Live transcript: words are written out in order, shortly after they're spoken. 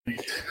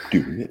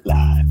Doing it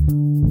live.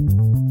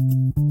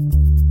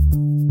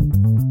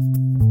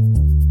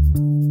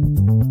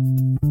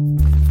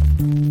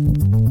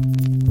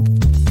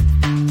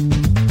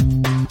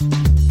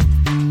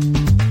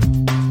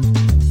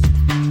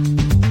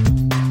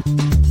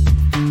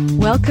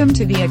 Welcome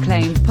to the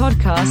acclaimed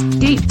podcast,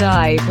 Deep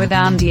Dive with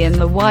Andy and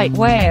the White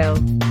Whale.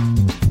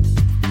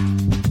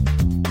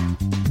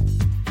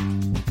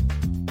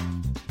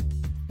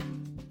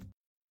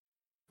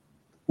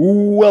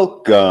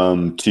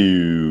 Welcome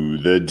to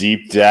the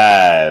Deep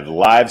Dive,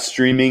 live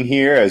streaming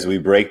here as we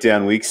break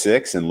down Week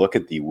 6 and look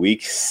at the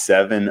Week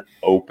 7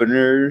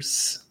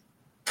 openers.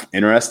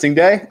 Interesting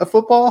day of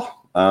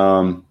football.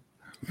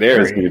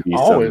 There's going to be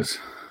always.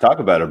 Talk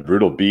about a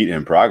brutal beat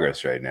in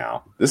progress right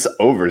now. This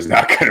over is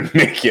not going to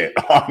make it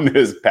on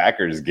this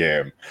Packers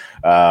game.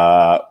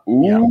 Man,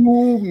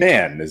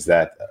 is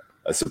that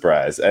a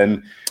surprise.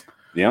 And,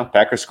 you know,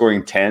 Packers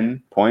scoring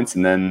 10 points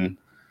and then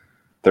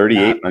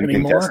 38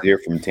 uncontested here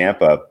from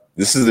Tampa.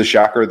 This is the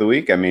shocker of the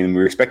week. I mean,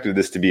 we expected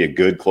this to be a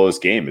good, close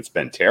game. It's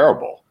been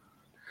terrible.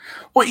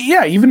 Well,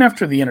 yeah, even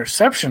after the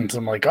interceptions,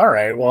 I'm like, all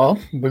right, well,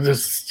 with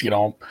this,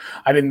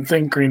 I didn't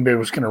think Green Bay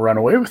was going to run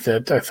away with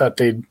it. I thought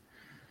they'd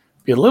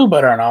be a little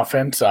better on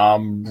offense.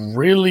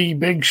 Really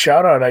big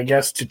shout out, I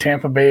guess, to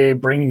Tampa Bay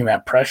bringing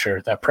that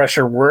pressure. That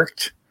pressure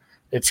worked.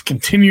 It's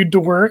continued to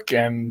work,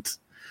 and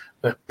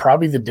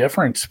probably the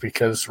difference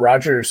because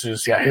Rodgers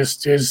is,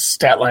 his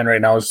stat line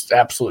right now is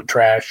absolute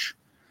trash.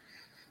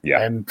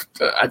 Yeah, and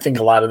I think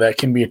a lot of that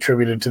can be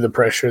attributed to the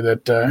pressure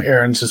that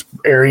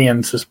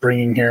Arians is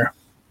bringing here.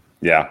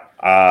 Yeah.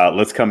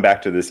 Let's come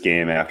back to this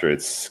game after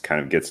it's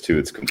kind of gets to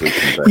its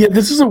completion. Yeah,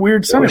 this is a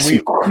weird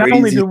Sunday. Not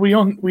only did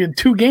we had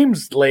 2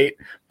 games late,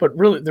 but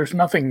really there's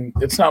nothing.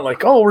 It's not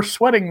like, oh, we're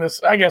sweating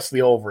this. I guess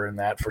the over in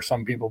that for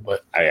some people,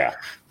 but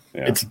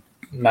it's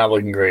not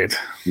looking great.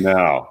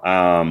 No.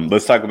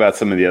 Let's talk about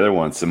some of the other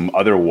ones, some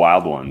other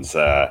wild ones.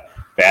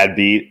 Bad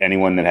beat,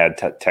 anyone that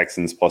had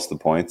Texans plus the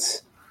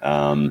points.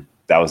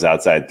 That was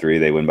outside 3.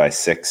 They win by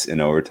 6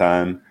 in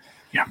overtime.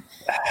 Yeah.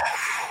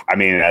 I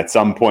mean, at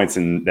some points,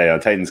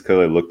 Titans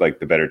clearly looked like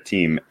the better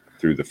team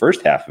through the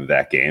first half of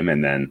that game.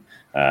 And then,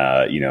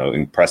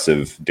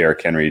 impressive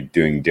Derrick Henry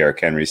doing Derrick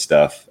Henry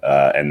stuff.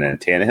 And then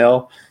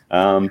Tannehill,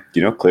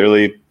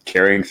 clearly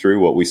carrying through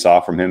what we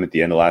saw from him at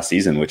the end of last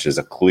season, which is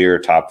a clear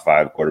top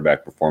 5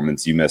 quarterback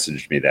performance. You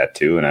messaged me that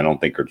too, and I don't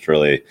think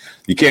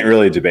you can't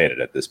really debate it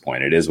at this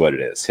point. It is what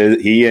it is.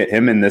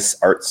 Him in this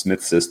Art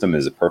Smith system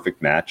is a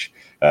perfect match.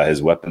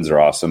 His weapons are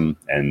awesome,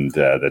 and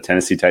the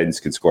Tennessee Titans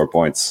can score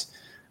points.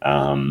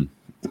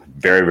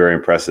 Very, very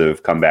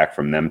impressive comeback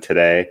from them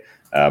today.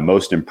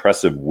 Most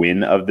impressive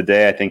win of the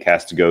day, I think,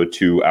 has to go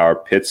to our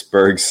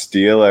Pittsburgh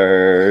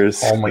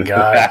Steelers. Oh, my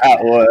God.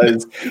 That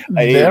was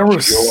a joy.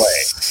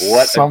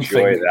 What a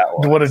joy that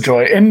was. What a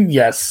joy. And,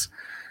 yes,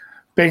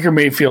 Baker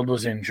Mayfield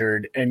was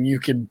injured, and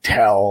you could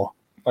tell,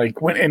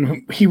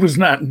 and he was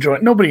not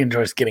enjoying – nobody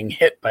enjoys getting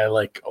hit by,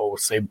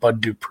 say,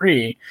 Bud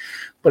Dupree,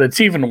 but it's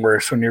even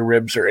worse when your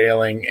ribs are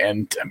ailing,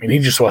 and, I mean, he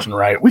just wasn't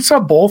right. We saw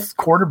both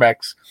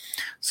quarterbacks –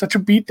 such a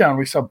beatdown.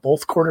 We saw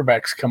both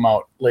quarterbacks come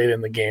out late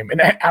in the game.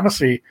 And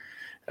honestly,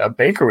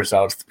 Baker was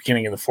out at the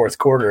beginning of the fourth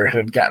quarter. It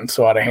had gotten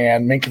so out of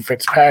hand. Minka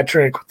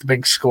Fitzpatrick with the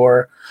big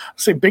score. I'll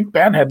say Big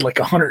Ben had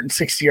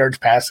 160 yards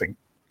passing.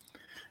 I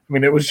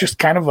mean, it was just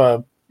kind of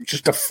a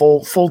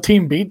full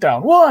team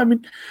beatdown. Well, I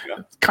mean,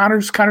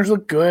 Connors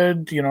looked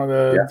good.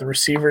 The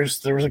receivers,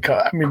 there was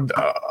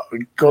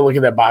go look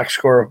at that box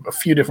score. A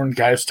few different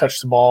guys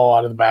touched the ball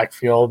out of the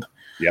backfield.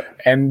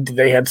 Yep. And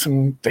they had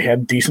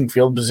decent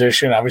field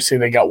position. Obviously,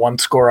 they got 1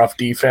 score off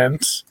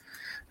defense.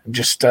 And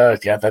just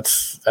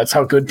that's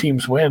how good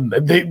teams win.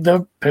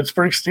 The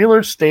Pittsburgh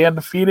Steelers stay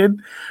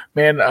undefeated.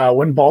 Man,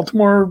 when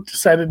Baltimore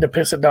decided to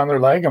piss it down their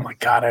leg, I'm like,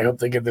 God, I hope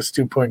they get this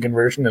 2-point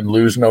conversion and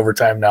lose in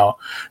overtime now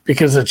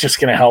because it's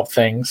just going to help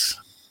things.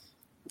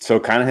 So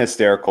kind of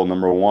hysterical.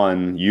 Number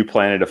one, you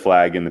planted a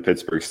flag in the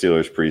Pittsburgh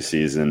Steelers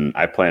preseason.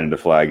 I planted a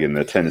flag in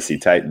the Tennessee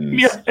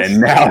Titans. Yes.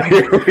 And now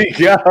here we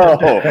go.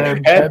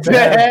 Head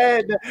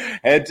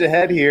to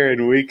head here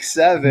in Week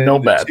 7. No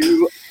bet.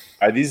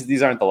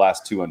 These aren't the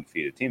last 2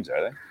 undefeated teams,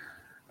 are they?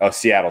 Oh,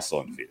 Seattle's still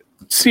undefeated.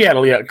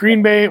 Seattle, yeah.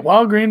 Green Bay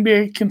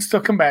can still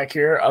come back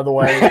here.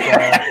 Otherwise,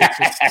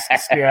 it's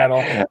just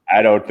Seattle.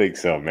 I don't think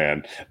so,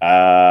 man.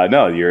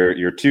 No,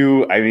 you're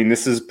 2. I mean,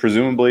 this is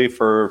presumably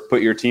for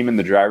put your team in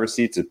the driver's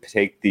seat to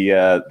take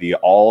the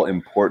all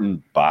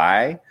important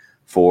bye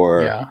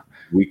for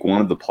Week 1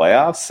 of the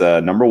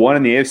playoffs. Number 1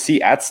 in the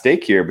AFC at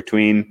stake here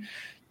between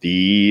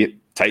the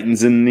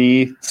Titans and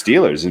the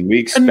Steelers, and we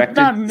expect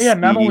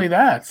not only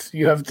that,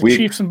 you have the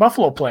Chiefs and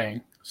Buffalo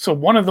playing. So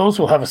one of those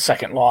will have a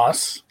second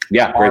loss.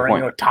 Yeah, great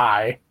point. A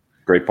tie.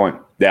 Great point.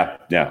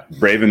 Yeah.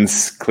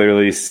 Ravens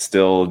clearly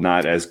still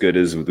not as good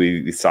as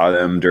we saw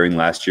them during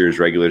last year's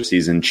regular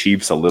season.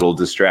 Chiefs a little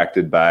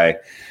distracted by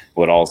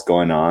what all's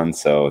going on.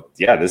 So,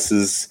 this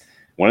is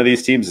one of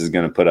these teams is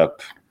going to put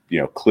up,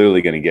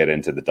 clearly going to get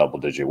into the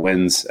double-digit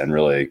wins and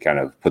really kind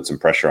of put some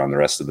pressure on the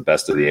rest of the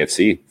best of the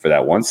AFC for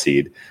that 1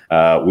 seed.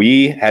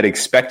 We had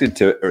expected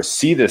to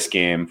see this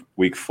game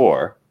Week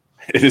 4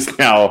 It is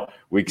now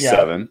week Yeah.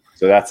 7.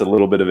 So that's a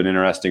little bit of an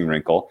interesting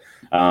wrinkle.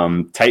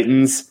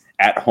 Titans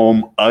at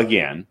home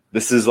again.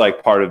 This is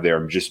like part of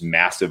their just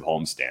massive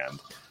homestand.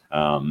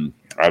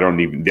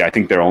 I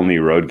think their only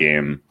road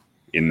game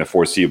in the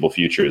foreseeable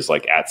future is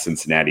like at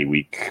Cincinnati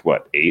week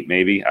 8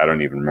 maybe. I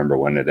don't even remember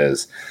when it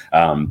is.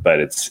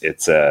 But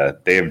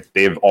they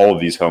have all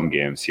of these home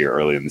games here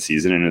early in the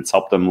season, and it's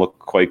helped them look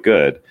quite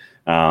good.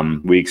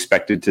 We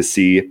expected to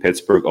see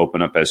Pittsburgh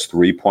open up as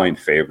 3-point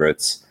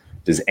favorites.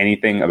 Does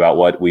anything about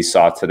what we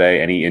saw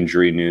today, any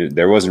injury news?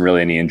 There wasn't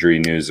really any injury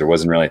news. There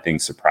wasn't really anything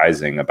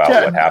surprising about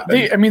what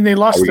happened. They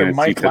lost their gonna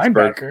Mike see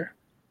Pittsburgh? linebacker.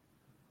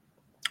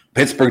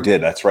 Pittsburgh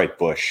did. That's right,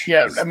 Bush.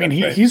 Yeah, I mean,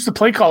 he's the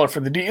play caller for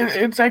the D.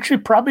 It's actually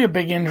probably a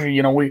big injury.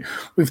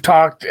 We've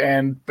talked,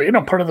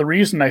 but part of the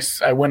reason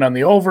I went on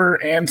the over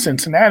and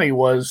Cincinnati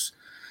was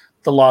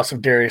the loss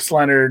of Darius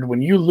Leonard.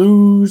 When you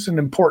lose an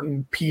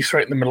important piece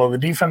right in the middle of the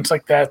defense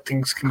like that,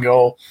 things can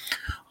go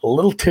a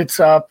little tits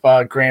up.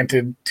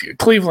 Granted,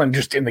 Cleveland,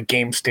 just in the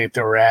game state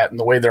they were at and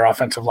the way their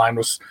offensive line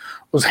was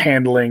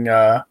handling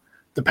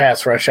the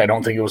pass rush, I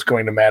don't think it was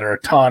going to matter a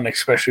ton,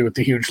 especially with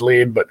the huge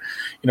lead. But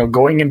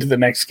going into the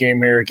next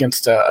game here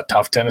against a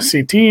tough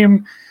Tennessee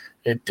team,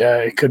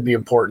 it could be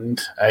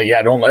important.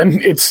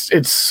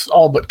 It's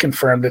all but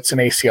confirmed. It's an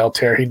ACL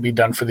tear. He'd be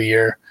done for the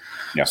year.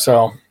 Yeah.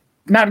 So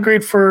not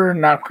great for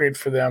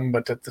them,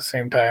 but at the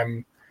same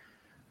time,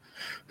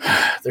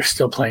 they're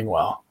still playing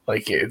well.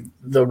 Like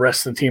the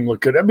rest of the team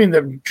looked good. I mean,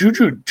 the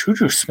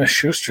Juju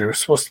Smith-Schuster was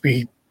supposed to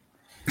be,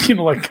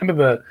 like kind of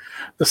the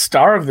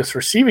star of this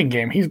receiving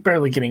game. He's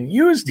barely getting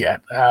used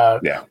yet.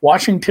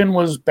 Washington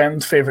was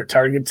Ben's favorite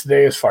target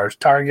today as far as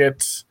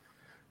target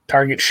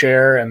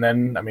share, and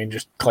then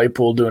just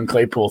Claypool doing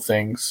Claypool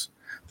things.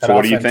 So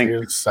what do you think?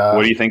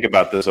 What do you think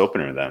about this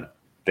opener then?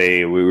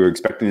 We were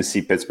expecting to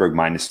see Pittsburgh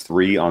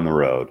 -3 on the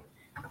road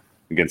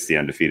against the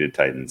undefeated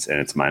Titans, and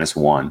it's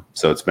 -1.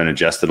 So it's been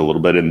adjusted a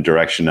little bit in the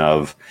direction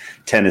of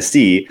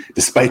Tennessee,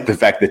 despite the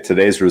fact that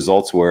today's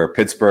results were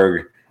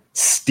Pittsburgh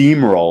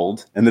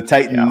steamrolled and the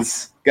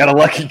Titans got a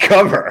lucky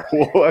cover.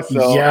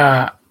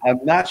 I'm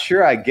not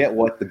sure I get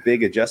what the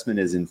big adjustment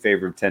is in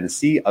favor of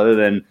Tennessee, other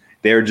than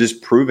they're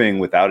just proving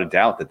without a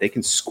doubt that they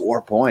can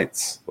score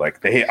points.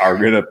 Like they are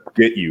going to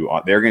get you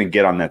on. They're going to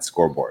get on that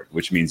scoreboard,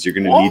 which means you're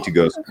going to need to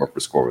go score for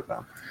score with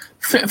them.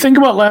 Think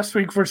about last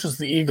week versus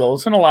the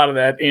Eagles, and a lot of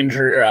that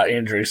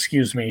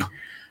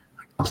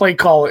play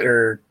call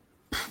or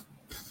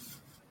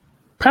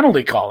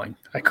penalty calling.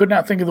 I could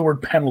not think of the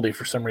word penalty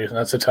for some reason.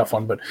 That's a tough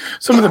one, but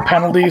some of the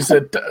penalties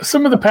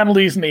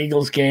in the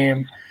Eagles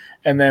game,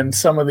 and then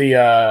some of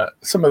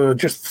the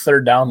just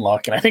third down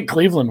luck. And I think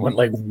Cleveland went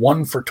like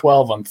 1 for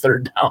 12 on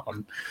third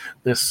down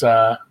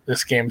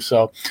this game.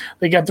 So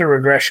they got the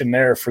regression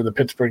there for the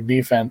Pittsburgh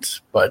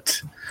defense.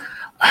 But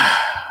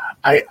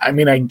I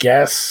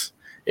guess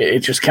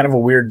it's just kind of a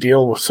weird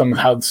deal with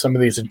how some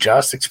of these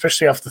adjust,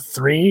 especially off the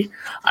 3.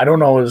 I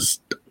don't always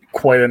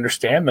quite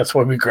understand. That's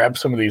why we grabbed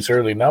some of these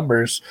early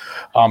numbers.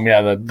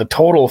 The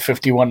total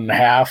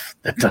 51.5,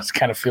 that does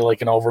kind of feel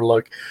like an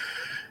overlook.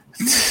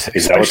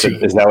 Is that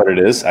what it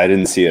is? I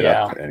didn't see it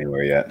up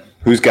anywhere yet.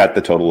 Who's got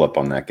the total up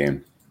on that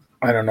game?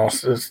 I don't know.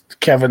 It's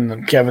Kevin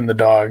the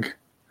dog.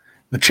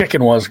 The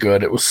chicken was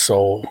good. It was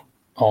so.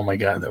 Oh my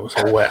God, that was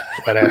a wet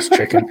ass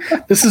chicken.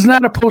 This is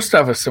not a post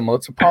office symbol.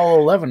 It's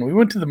Apollo 11. We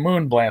went to the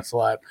moon,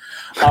 Blancelot.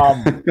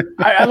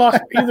 I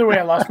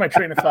lost my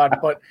train of thought.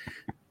 But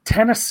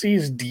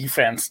Tennessee's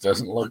defense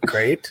doesn't look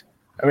great.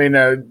 I mean,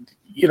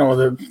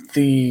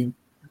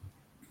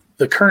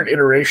 the current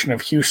iteration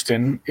of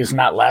Houston is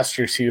not last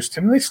year's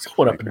Houston. They still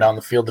went up and down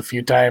the field a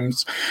few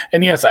times.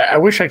 And yes, I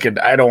wish I could.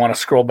 I don't want to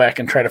scroll back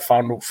and try to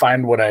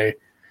find what I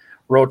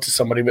wrote to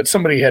somebody, but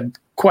somebody had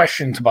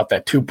questions about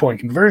that 2-point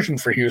conversion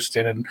for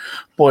Houston. And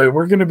boy,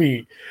 we're going to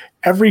be,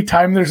 every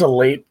time there's a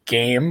late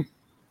game,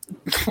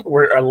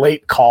 we're a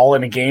late call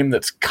in a game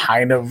that's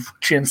kind of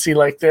chintzy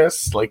like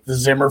this, like the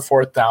Zimmer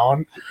 4th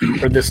down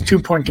or this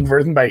 2-point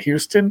conversion by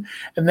Houston,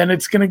 and then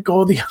it's going to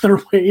go the other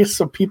way.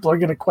 So people are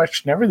going to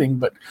question everything.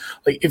 But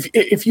like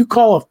if you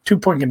call a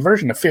 2-point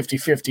conversion a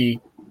 50-50,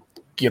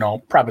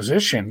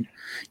 proposition,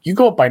 you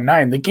go up by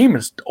 9, the game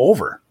is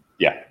over.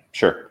 Yeah,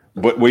 sure.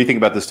 What do you think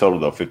about this total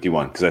though?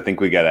 51? Because I think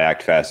we got to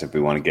act fast if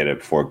we want to get it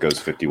before it goes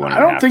 51. I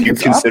don't think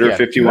it's consider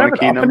 51 a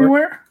key number.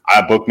 Anywhere?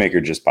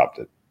 Bookmaker just popped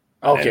it.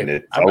 Okay,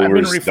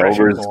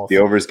 the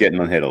over's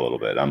getting hit a little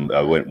bit.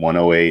 I went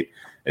 108.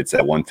 It's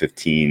at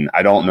 115.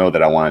 I don't know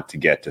that I want it to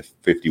get to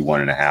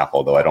 51.5,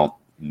 although I don't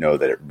know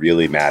that it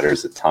really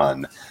matters a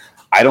ton.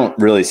 I don't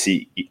really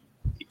see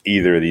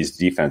either of these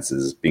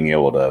defenses being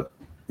able to,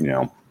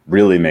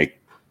 really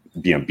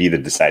be the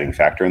deciding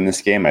factor in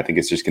this game. I think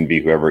it's just going to be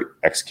whoever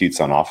executes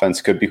on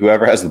offense. Could be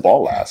whoever has the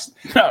ball last.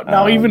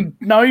 Now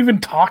even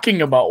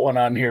talking about one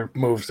on here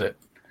moves it.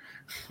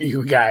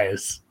 You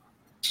guys.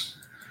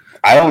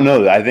 I don't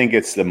know. I think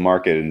it's the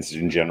market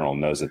in general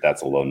knows that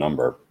that's a low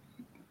number.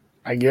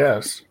 I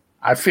guess.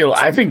 I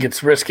think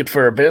it's risk it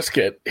for a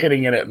biscuit,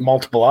 hitting it at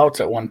multiple outs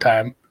at one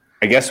time.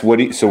 I guess what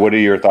are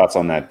your thoughts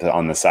on that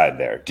on the side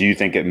there? Do you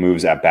think it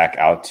moves that back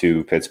out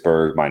to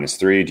Pittsburgh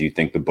 -3? Do you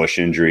think the Bush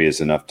injury is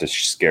enough to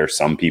scare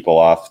some people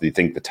off? Do you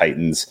think the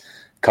Titans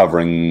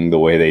covering the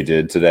way they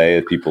did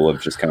today, people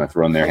have just kind of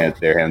thrown their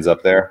hands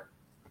up there?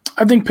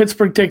 I think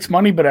Pittsburgh takes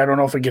money, but I don't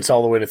know if it gets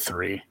all the way to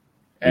 3.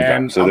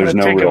 And okay. So there's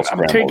no real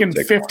I'm taking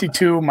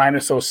 52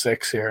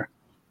 -06 here.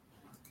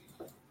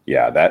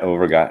 Yeah, that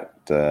over got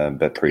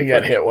bet pretty. He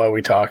got hit while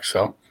we talked,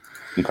 so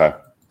okay.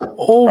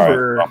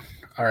 Over.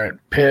 All right,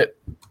 Pitt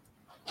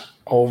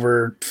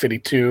over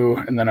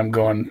 52, and then I'm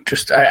going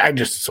I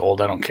just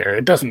sold. I don't care.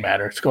 It doesn't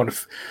matter. It's going to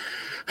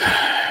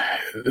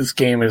this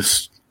game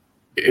is,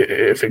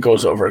 if it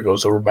goes over, it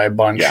goes over by a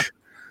bunch.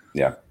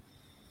 Yeah.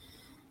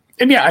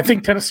 And yeah, I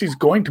think Tennessee's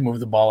going to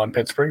move the ball on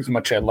Pittsburgh as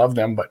much as I love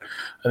them, but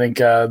I think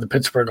the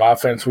Pittsburgh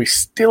offense, we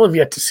still have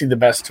yet to see the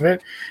best of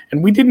it.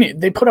 And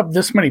they put up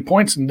this many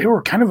points, and they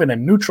were kind of in a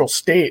neutral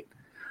state.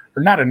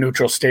 Or not a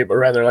neutral state, but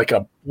rather like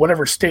a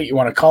whatever state you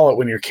want to call it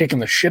when you're kicking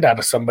the shit out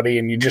of somebody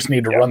and you just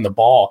need to run the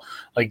ball.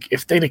 Like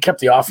if they'd have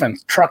kept the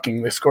offense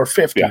trucking, they score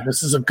 50. Yeah.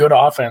 This is a good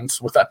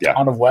offense with a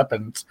ton of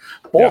weapons.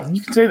 Well, you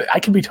can say that I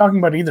could be talking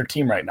about either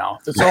team right now.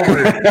 It's over.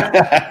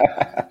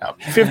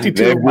 52.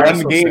 They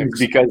won games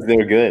because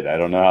they're good. I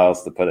don't know how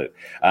else to put it.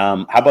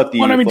 How about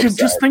the? Well, I mean,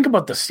 just think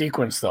about the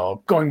sequence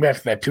though. Going back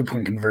to that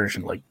 2-point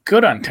conversion, like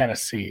good on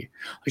Tennessee.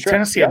 Like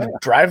Tennessee had to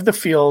drive the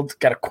field,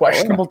 got a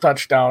questionable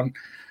touchdown.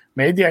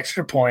 Made the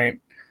extra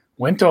point,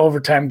 went to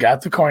overtime,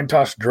 got the coin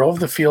toss, drove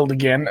the field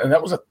again, and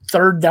that was a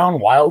 3rd down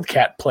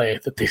Wildcat play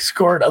that they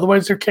scored.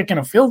 Otherwise, they're kicking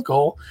a field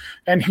goal,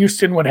 and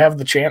Houston would have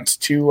the chance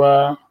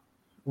to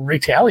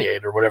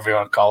retaliate or whatever you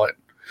want to call it.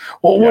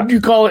 Well, what do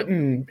you call it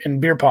in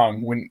beer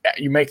pong when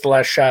you make the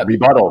last shot?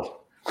 Rebuttal.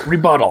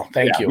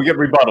 Thank you. We get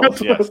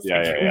rebuttals. Yes. We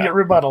get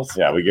rebuttals.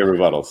 Yeah, we get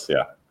rebuttals.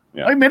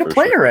 Yeah. I made a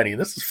play already.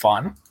 This is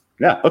fun.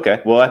 Yeah.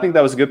 Okay. Well, I think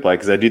that was a good play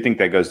because I do think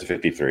that goes to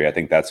 53. I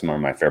think that's one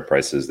of my fair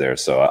prices there.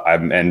 So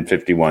I'm and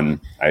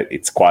 51.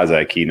 It's quasi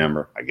a key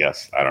number, I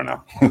guess. I don't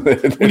know.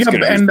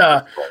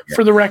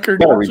 For the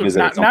record,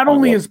 not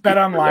only is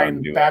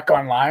BetOnline back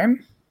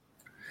online,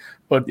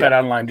 but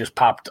BetOnline just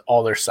popped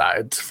all their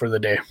sides for the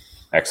day.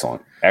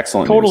 Excellent.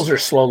 Totals are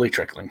slowly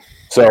trickling.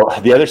 So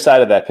the other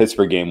side of that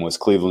Pittsburgh game was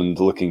Cleveland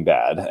looking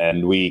bad,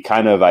 and we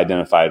kind of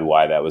identified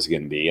why that was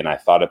going to be, and I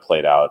thought it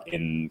played out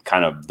in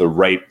kind of the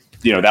right.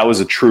 That was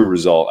a true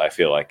result, I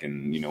feel like.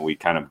 And, we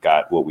kind of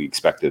got what we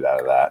expected out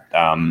of that.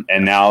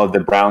 And now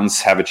the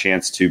Browns have a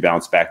chance to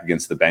bounce back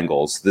against the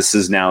Bengals. This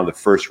is now the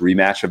first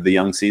rematch of the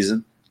young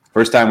season.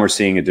 First time we're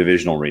seeing a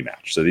divisional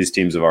rematch. So these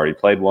teams have already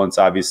played once,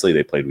 obviously.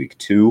 They played week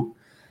 2.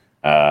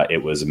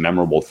 It was a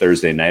memorable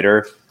Thursday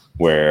nighter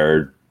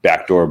where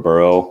Backdoor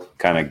Burrow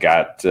kind of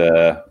got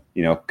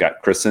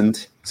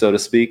christened, so to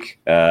speak.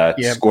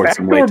 Scored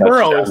some late touchdowns. Backdoor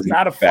Burrow is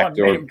not a fun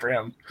name for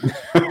him.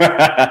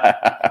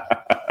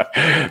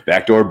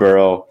 Backdoor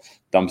Burrow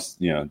dumps.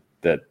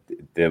 That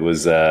it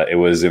was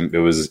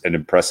an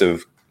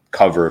impressive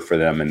cover for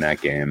them in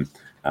that game.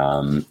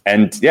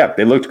 And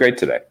they looked great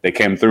today. They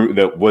came through.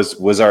 Was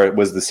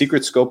the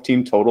Secret Scope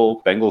team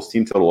total Bengals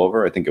team total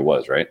over? I think it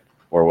was, right.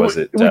 Or was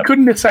it? We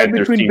couldn't decide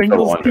between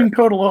Bengals team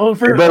total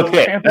over. They both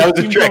hit. That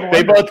was a trick.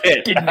 They both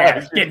hit. Didn't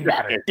matter.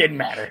 It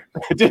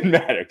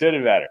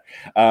didn't matter.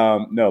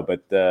 No,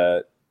 but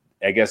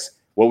I guess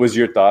what was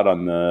your thought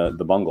on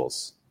the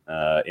Bungles?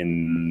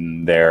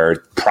 In their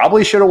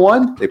probably should have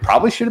won. They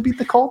probably should have beat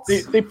the Colts.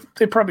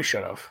 They probably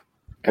should have.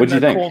 What do you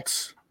think?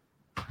 Colts.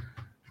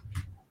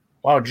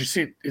 Wow, did you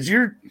see? Is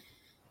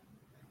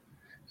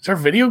our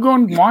video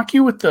going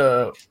wonky with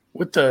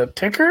the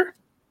ticker?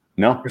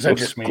 No, or is that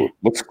just me?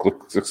 Looks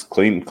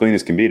clean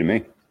as can be to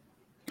me.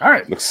 All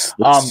right, looks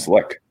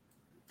slick.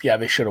 Yeah,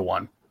 they should have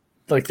won.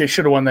 Like they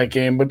should have won that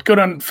game. But good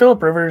on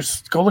Phillip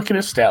Rivers. Go look at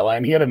his stat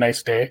line. He had a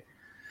nice day.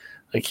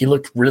 Like he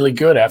looked really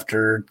good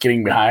after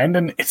getting behind,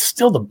 and it's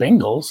still the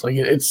Bengals. Like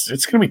it's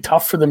going to be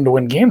tough for them to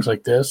win games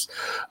like this.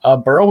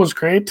 Burrow was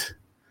great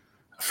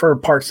for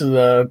parts of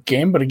the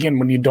game, but again,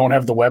 when you don't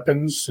have the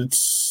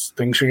weapons,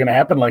 things are going to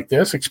happen like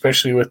this,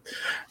 especially with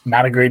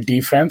not a great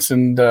defense.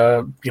 And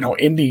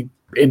Indy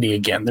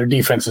again, their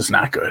defense is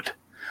not good.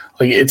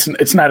 Like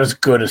it's not as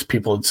good as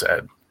people had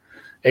said.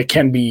 It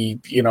can be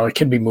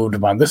moved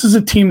upon. This is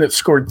a team that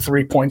scored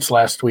 3 points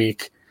last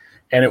week.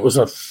 And it was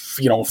a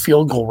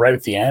field goal right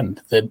at the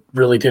end that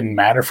really didn't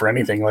matter for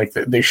anything. Like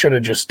they should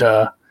have just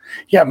my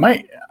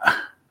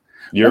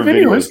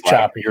video is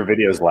choppy. Your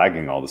video is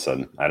lagging all of a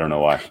sudden. I don't know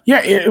why.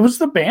 Yeah, it was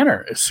the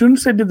banner. As soon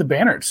as I did the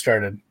banner, it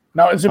started.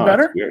 Now is it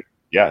better? Weird.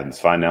 Yeah, it's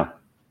fine now.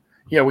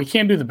 Yeah, we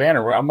can't do the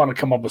banner. I'm going to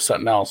come up with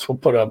something else. We'll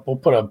put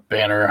a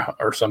banner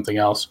or something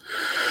else.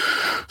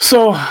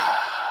 So.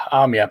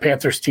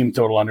 Panthers team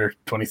total under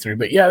 23.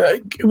 But yeah,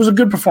 it was a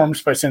good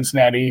performance by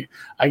Cincinnati.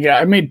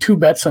 I made 2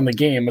 bets on the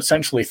game,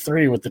 essentially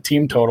 3 with the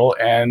team total,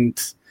 and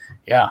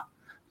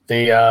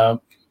they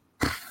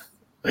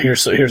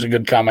here's a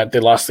good comment.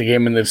 They lost the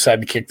game and they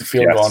decided to kick the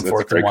field goal on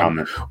 4th and 1.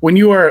 Comment. When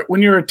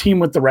you're a team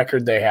with the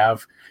record they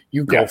have,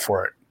 you go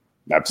for it.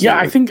 Absolutely.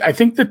 Yeah, I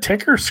think the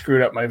ticker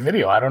screwed up my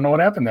video. I don't know what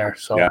happened there.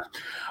 So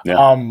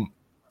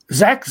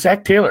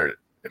Zach Taylor.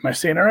 Am I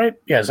saying it right?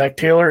 Yeah, Zach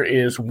Taylor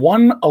is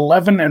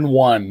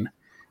 1-11-1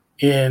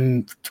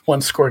 in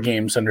one-score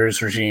games under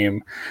his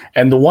regime,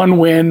 and the one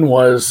win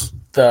was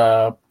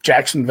the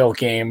Jacksonville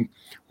game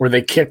where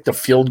they kicked a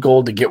field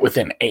goal to get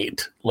within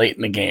 8 late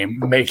in the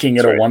game, making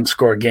it a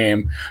one-score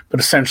game. But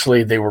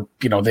essentially, they were,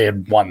 they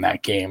had won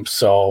that game.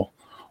 So,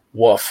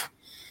 woof.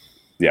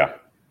 Yeah.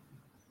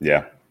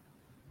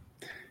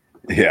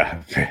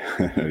 Yeah,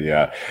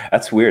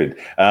 that's weird.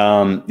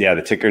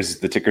 The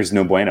ticker's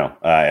no bueno.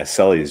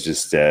 Sully's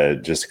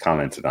just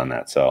commented on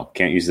that, so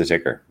can't use the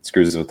ticker. It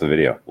screws us with the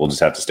video. We'll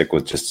just have to stick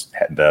with just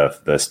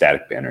the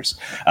static banners.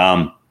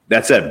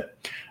 That said,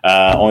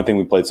 only thing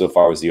we played so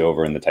far was the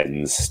over in the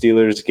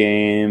Titans-Steelers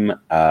game.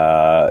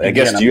 I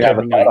guess, do you have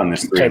a thought on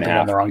this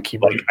 3.5? The wrong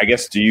keyboard. I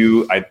guess,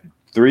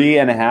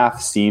 3.5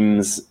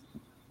 seems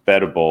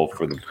bettable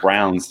for the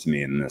Browns to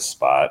me in this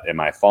spot.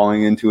 Am I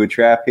falling into a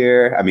trap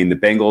here? I mean, the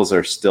Bengals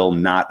are still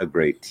not a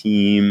great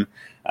team.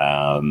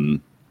 I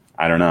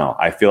don't know.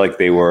 I feel like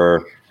they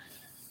were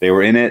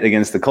in it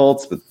against the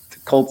Colts, but the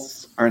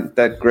Colts aren't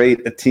that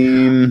great a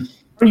team.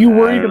 Are you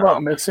worried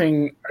about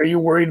missing? Are you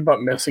worried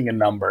about missing a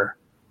number?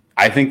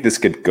 I think this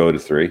could go to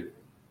 3.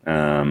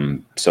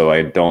 So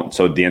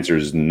the answer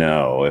is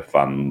no. If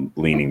I'm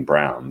leaning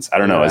Browns, I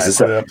don't know. Is this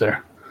up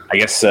there? I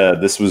guess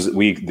this was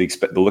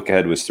the look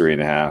ahead was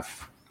 3.5.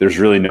 There's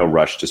really no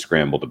rush to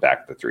scramble to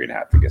back the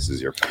 3.5. I guess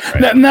is your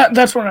point, right?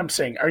 That's what I'm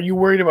saying. Are you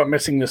worried about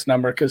missing this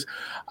number? Because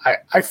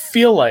I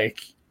feel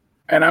like,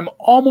 and I'm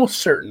almost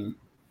certain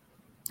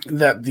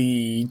that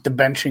the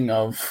benching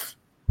of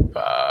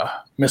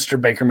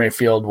Mr. Baker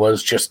Mayfield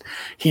was just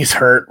he's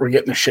hurt. We're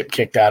getting the shit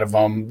kicked out of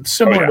him,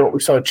 similar to what we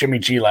saw with Jimmy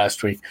G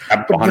last week.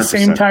 But at the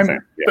same time,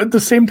 at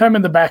the same time,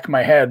 in the back of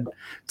my head,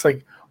 it's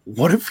like,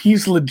 what if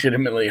he's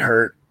legitimately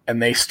hurt? And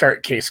they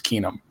start Case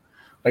Keenum.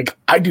 Like,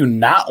 I do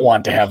not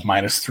want to have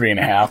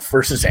 -3.5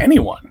 versus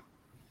anyone.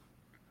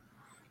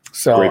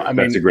 So,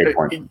 that's a great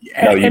point.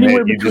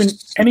 Anywhere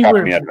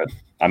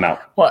I'm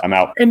out. Well, I'm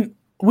out. And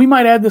we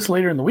might add this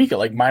later in the week at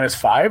like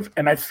 -5,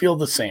 and I feel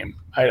the same.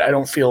 I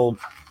don't feel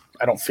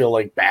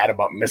like bad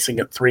about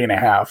missing a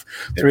 3.5,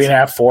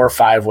 3.5, 4,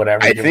 5,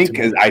 whatever. I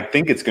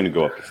think it's going to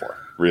go up to 4.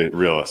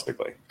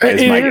 Realistically,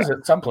 it is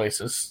at some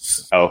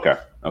places. Oh,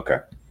 okay.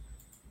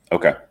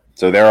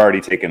 So they're already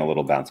taking a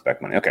little bounce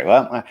back money. Okay,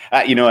 well,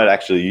 you know what?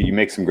 Actually, you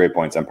make some great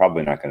points. I'm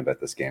probably not going to bet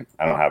this game.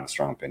 I don't have a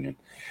strong opinion.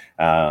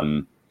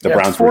 The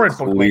Browns were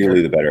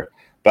clearly the better,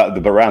 but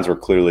the Browns were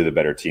clearly the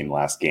better team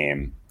last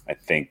game. I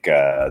think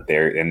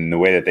they're in the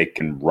way that they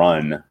can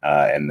run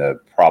and the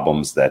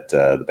problems that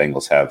the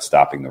Bengals have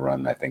stopping the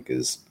run. I think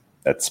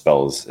that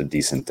spells a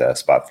decent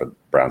spot for the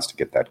Browns to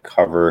get that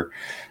cover.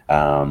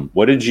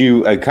 What did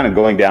you kind of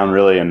going down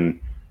really and?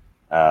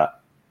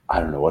 I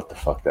don't know what the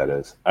fuck that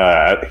is.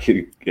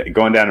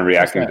 Going down and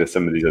reacting to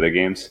some of these other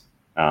games.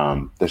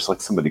 There's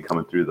like somebody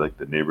coming through like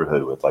the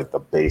neighborhood with like the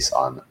bass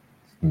on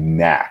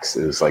max.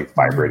 It was like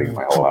vibrating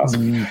my whole house.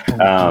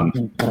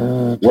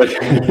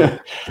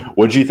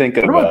 What'd you think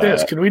of? What about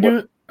this? Can we do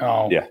it?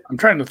 Oh, yeah. I'm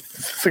trying to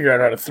figure out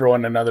how to throw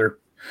in another.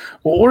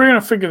 Well, we're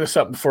gonna figure this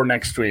out before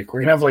next week.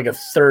 We're gonna have like a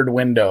third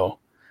window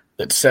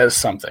that says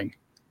something,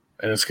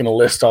 and it's gonna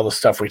list all the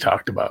stuff we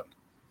talked about.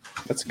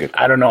 That's a good.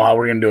 I don't know how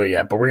we're going to do it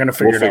yet, but we're going to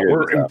figure it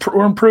out.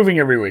 We're improving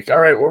every week. All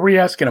right, what were you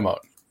asking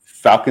about?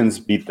 Falcons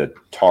beat the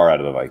tar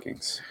out of the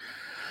Vikings.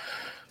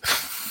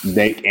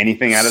 Make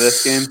anything out of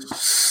this game?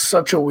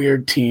 Such a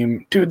weird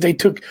team, dude. They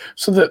took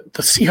the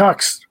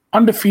Seahawks,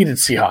 undefeated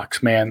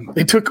Seahawks, man.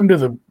 They took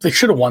them they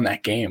should have won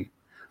that game.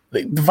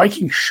 The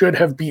Vikings should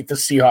have beat the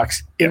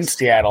Seahawks in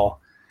Seattle.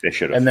 They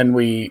should have. And then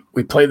we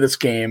played this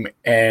game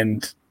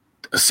and.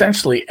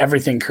 Essentially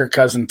everything Kirk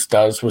Cousins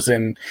does was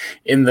in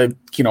the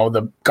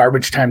the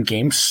garbage time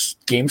game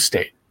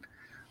state.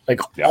 Like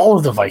all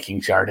of the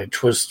Vikings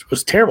yardage was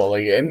terrible.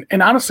 Like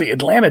and honestly,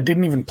 Atlanta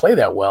didn't even play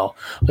that well.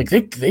 Like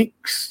they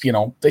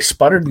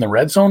sputtered in the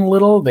red zone a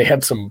little. They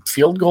had some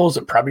field goals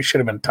that probably should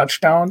have been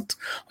touchdowns.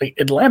 Like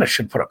Atlanta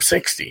should put up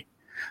 60.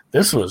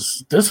 This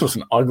was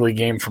an ugly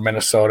game for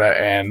Minnesota,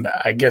 and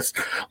I guess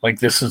like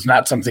this is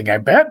not something I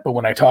bet, but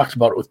when I talked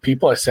about it with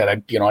people, I said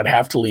I'd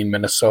have to lean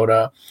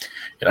Minnesota.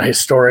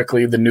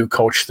 Historically, the new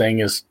coach thing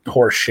is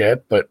horse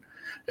shit, but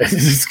it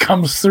just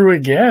comes through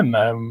again.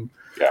 I'm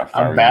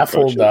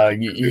baffled.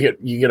 You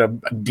get a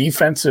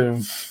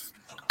defensive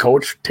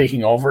coach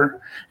taking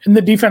over, and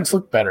the defense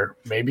looked better.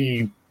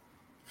 Maybe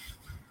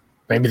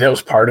that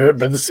was part of it,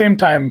 but at the same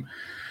time.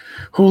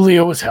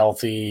 Julio is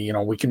healthy.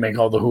 We can make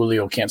all the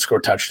Julio can't score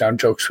touchdown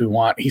jokes we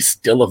want. He's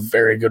still a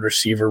very good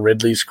receiver.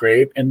 Ridley's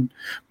great. And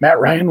Matt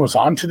Ryan was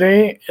on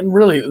today. And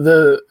really,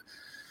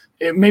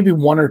 maybe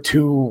one or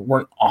two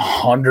weren't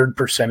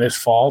 100% his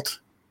fault.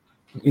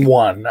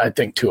 One, I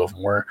think 2 of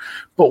them were.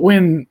 But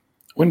when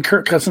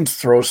Kirk Cousins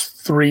throws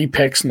 3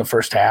 picks in the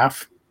first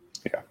half,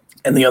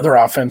 and the other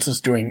offense is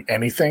doing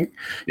anything,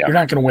 you're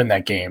not going to win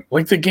that game.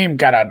 Like the game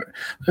got out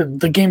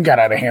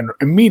of hand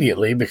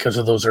immediately because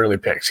of those early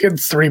picks. He had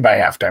 3 by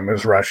halftime. It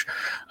was rush.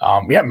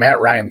 Matt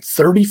Ryan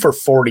 30 for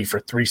 40 for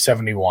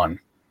 371.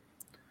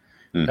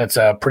 That's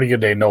a pretty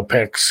good day. No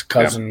picks.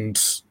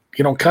 Cousins.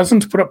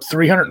 Cousins put up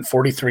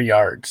 343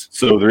 yards.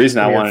 So the reason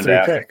I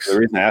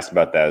asked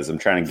about that is I'm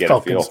trying to get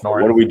a feel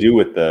for what do we do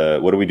with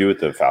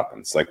the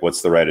Falcons? Like,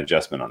 what's the right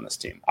adjustment on this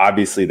team?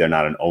 Obviously, they're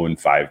not an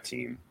 0-5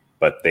 team,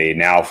 but they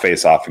now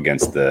face off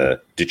against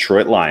the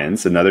Detroit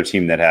Lions, another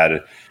team that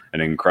had an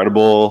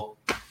incredible,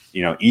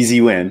 easy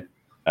win.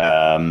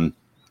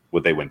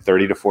 Would they win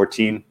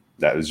 30-14?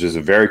 That was just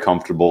a very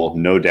comfortable,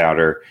 no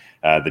doubter.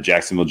 The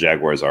Jacksonville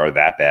Jaguars are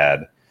that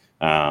bad,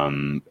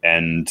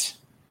 and.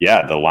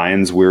 Yeah, the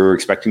Lions, we're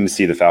expecting to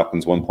see the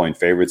Falcons 1-point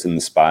favorites in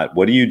the spot.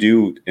 What do you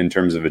do in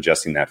terms of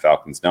adjusting that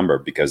Falcons number?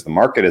 Because the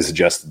market has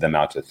adjusted them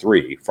out to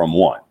 3 from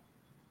 1.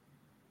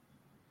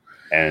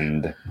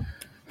 And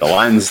the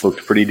Lions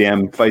looked pretty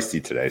damn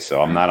feisty today,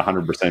 so I'm not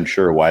 100%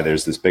 sure why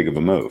there's this big of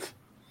a move.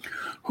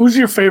 Who's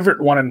your favorite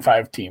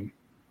 1-5 team?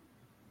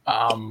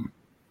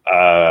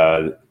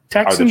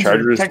 Texans, are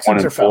the Chargers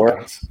Texans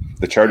 1-4?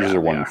 The Chargers are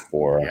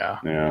 1-4.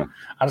 Yeah.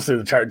 Honestly,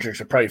 the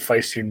Chargers are probably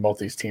feisty in both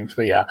these teams.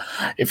 But yeah,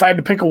 if I had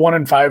to pick a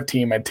 1-5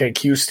 team, I'd take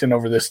Houston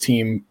over this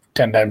team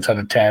 10 times out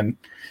of 10.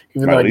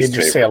 Even though I did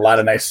just say a lot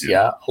of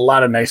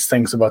nice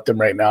things about them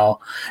right now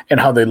and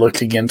how they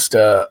looked against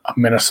a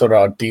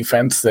Minnesota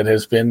defense that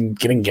has been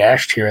getting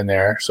gashed here and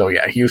there. So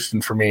yeah,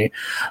 Houston for me.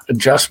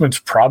 Adjustments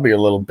probably a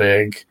little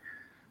big.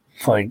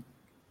 And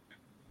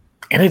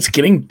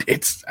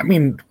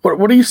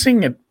what are you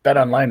seeing at Bet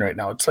Online right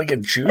now? It's like a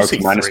juicy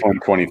minus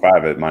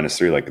 125 at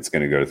 -3, like it's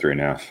going to go to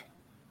 3.5.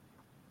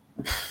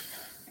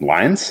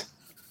 Lions?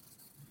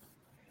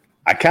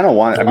 I kind of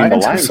want. The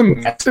Lions have some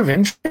massive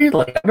injury.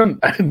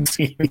 I didn't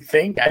see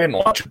anything. I didn't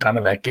watch a ton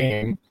of that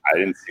game. I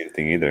didn't see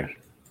anything either.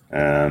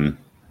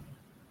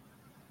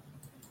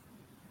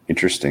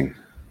 Interesting.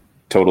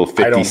 Total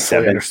 57. I don't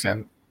fully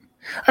understand.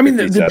 I mean,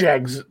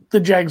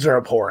 the Jags are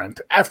abhorrent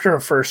after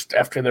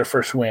their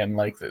first win.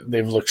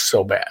 They've looked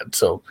so bad.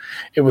 So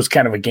it was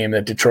kind of a game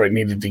that Detroit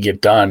needed to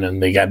get done,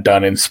 and they got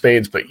done in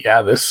spades. But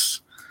yeah,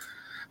 this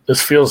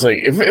feels like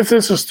if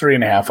this was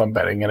 3.5, I'm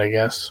betting it. I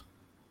guess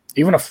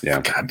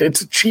God,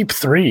 it's a cheap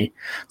 3.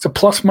 It's a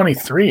plus money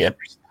 3 at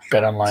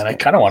Bet Online. I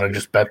kind of want to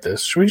just bet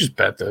this. Should we just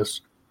bet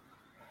this?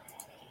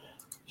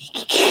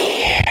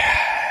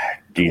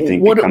 Do you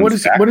think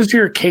what is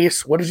your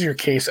case? What is your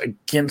case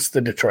against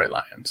the Detroit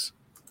Lions?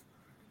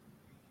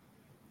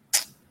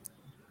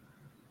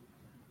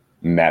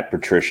 Matt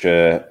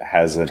Patricia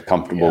has a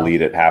comfortable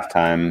lead at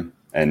halftime,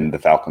 and the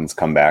Falcons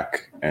come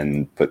back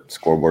and put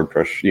scoreboard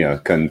pressure.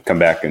 Come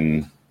back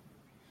and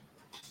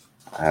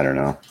I don't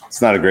know.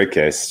 It's not a great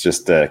case.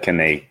 Just can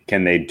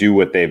they do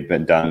what they've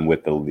been done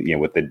with the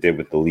what they did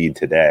with the lead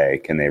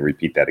today? Can they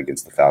repeat that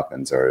against the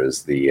Falcons, or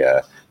is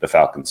the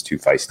Falcons too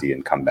feisty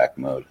in comeback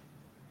mode?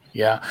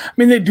 Yeah, I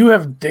mean they do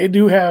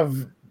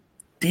have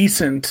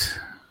decent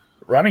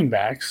running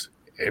backs,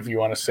 if you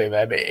want to say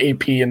that.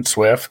 AP and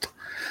Swift,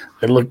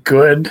 they look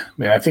good. I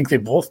mean, I think they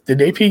both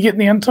did. AP get in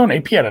the end zone.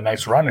 AP had a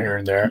nice run here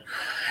and there.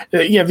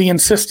 The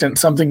insistence,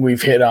 something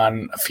we've hit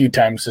on a few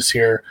times this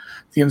year.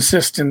 The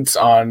insistence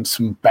on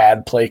some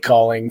bad play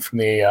calling from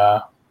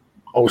the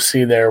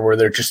OC there, where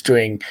they're just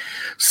doing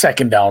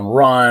second down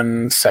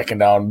run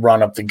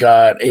up the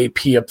gut,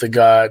 AP up the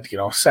gut,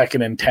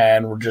 2nd and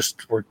 10.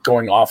 We're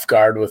going off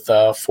guard with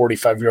a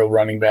 45-year-old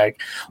running back.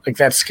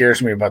 That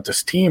scares me about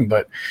this team.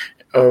 But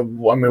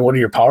what do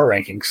your power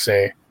rankings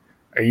say?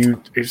 Are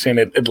you saying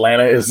that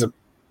Atlanta is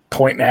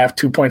 1.5,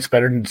 2 points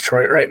better than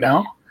Detroit right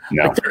now?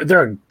 No,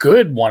 they're a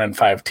good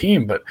 1-5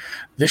 team, but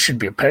this should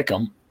be a pick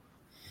 'em.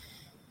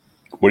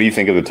 What do you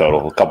think of the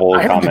total? A couple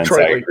of comments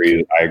Detroit,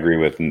 I agree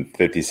with. And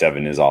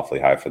 57 is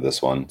awfully high for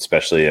this one,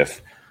 especially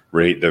if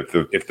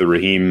the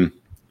Raheem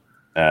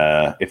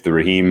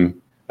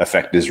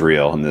effect is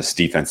real and this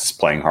defense is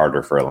playing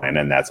harder for Atlanta,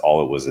 and that's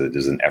all it was. It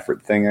is an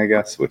effort thing, I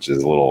guess, which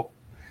is a little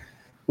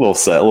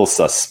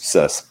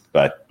sus.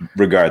 But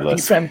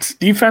regardless,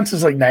 defense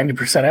is like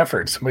 90%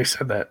 effort. Somebody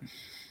said that.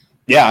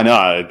 Yeah, I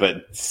know,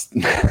 but.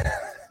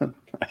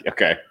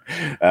 Okay.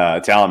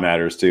 Talent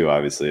matters too,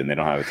 obviously, and they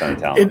don't have a ton of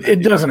talent.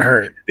 It doesn't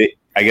hurt.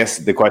 I guess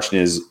the question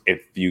is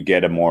if you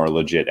get a more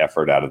legit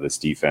effort out of this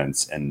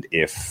defense, and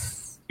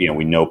if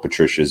we know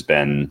Patricia's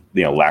been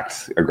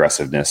lacked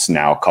aggressiveness.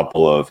 Now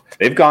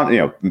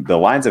the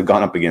Lions have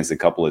gone up against a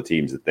couple of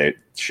teams that they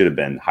should have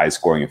been high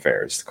scoring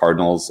affairs, the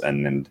Cardinals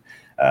and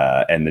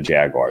the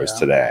Jaguars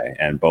today,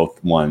 and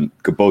both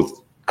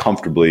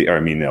comfortably,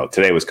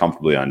 today was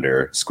comfortably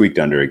squeaked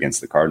under against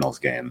the Cardinals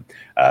game.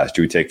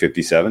 Should we take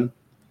 57?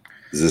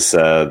 Is this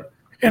I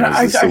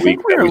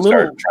think we're a little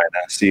trying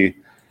to see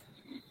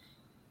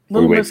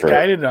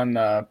misguided on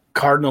the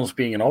Cardinals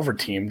being an over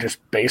team, just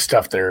based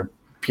off their,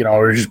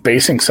 we're just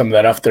basing some of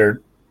that off their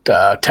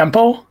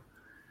tempo,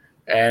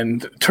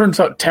 and it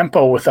turns out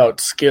tempo without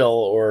skill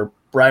or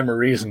rhyme or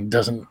reason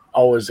doesn't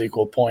always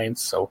equal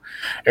points. So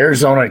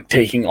Arizona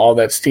taking all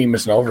that steam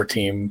as an over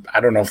team,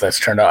 I don't know if that's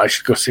turned out. I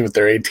should go see what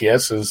their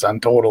ATS is on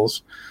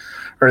totals,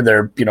 or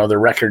their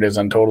record is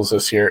on totals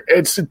this year.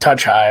 It's a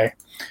touch high.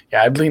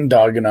 Yeah, I'd lean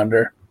dog and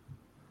under,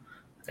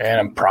 and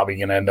I'm probably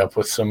going to end up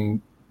with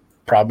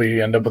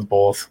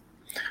both.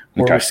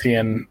 What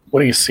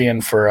are you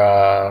seeing for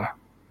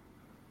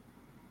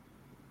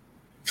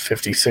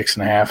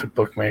 56.5 at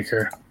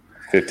Bookmaker?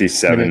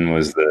 57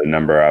 was the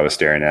number I was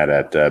staring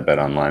at Bet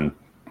Online.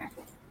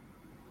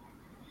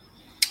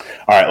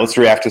 All right, let's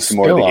react to some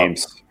more of the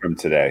games from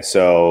today.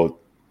 So,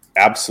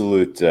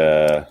 absolute,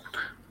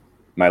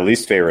 my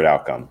least favorite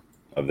outcome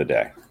of the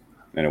day,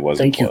 and it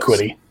wasn't Thank close.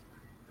 you,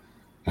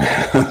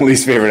 Quiddy.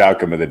 Least favorite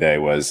outcome of the day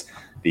was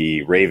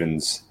the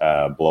Ravens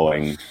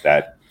blowing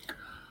that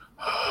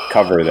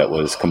cover that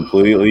was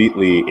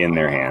completely in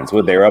their hands.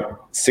 They were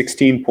up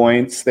 16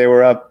 points. They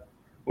were up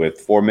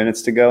with 4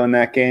 minutes to go in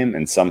that game,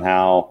 and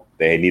somehow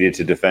they needed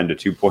to defend a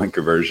 2-point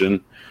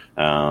conversion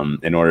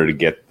in order to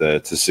get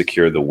to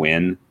secure the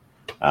win.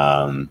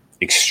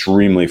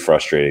 Extremely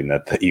frustrating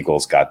that the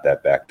Eagles got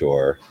that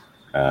backdoor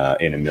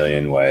in a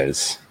million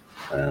ways.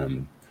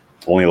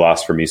 Only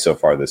loss for me so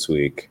far this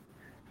week.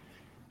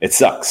 It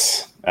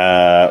sucks.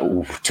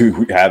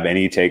 To have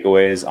any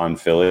takeaways on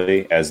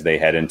Philly as they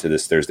head into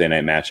this Thursday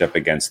night matchup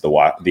against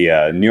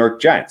the New York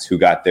Giants, who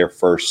got their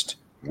first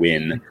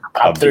win.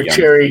 Pop their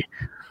cherry.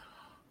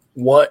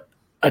 What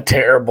a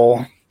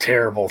terrible,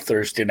 terrible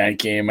Thursday night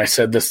game. I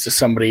said this to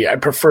somebody. I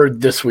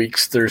preferred this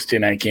week's Thursday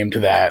night game to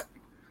that.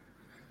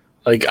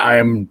 Like,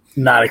 I'm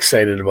not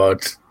excited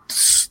about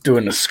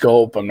doing the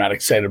scope. I'm not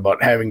excited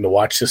about having to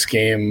watch this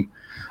game.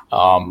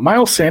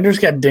 Miles Sanders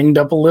got dinged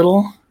up a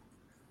little.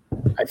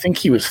 I think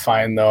he was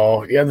fine,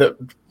 though. Yeah, the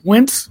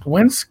Wentz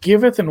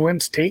giveth and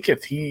Wentz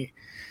taketh. He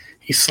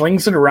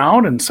slings it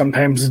around, and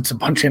sometimes it's a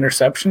bunch of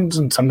interceptions,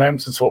 and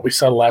sometimes it's what we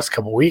saw the last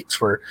couple of weeks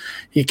where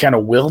he kind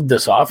of willed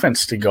this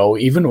offense to go,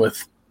 even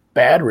with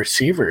bad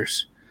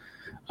receivers.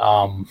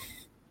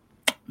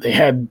 They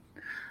had,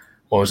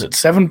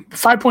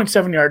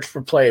 5.7 yards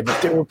per play,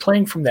 but they were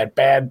playing from that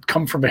bad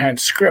come-from-behind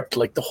script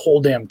like the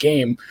whole damn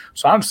game.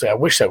 So honestly, I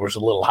wish that was a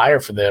little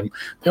higher for them.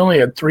 They only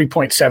had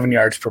 3.7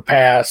 yards per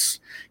pass.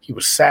 He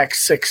was sacked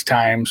 6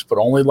 times, but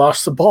only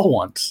lost the ball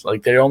once.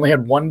 Like, they only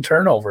had 1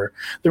 turnover.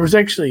 It was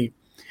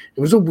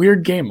a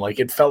weird game. Like,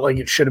 it felt like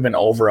it should have been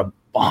over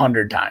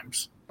 100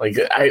 times. Like,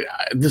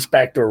 this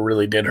backdoor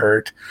really did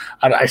hurt.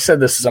 I said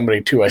this to somebody,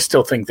 too. I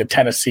still think the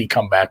Tennessee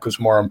comeback was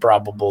more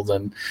improbable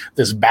than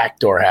this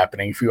backdoor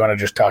happening, if you want to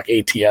just talk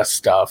ATS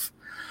stuff.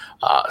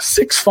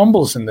 6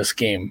 fumbles in this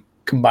game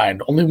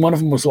combined. Only one of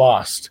them was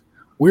lost.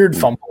 Weird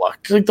fumble luck.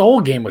 Like, the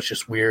whole game was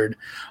just weird.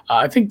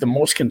 I think the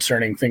most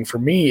concerning thing for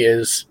me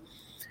is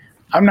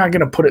I'm not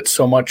going to put it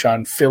so much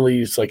on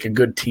Philly's, like, a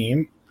good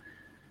team.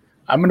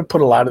 I'm going to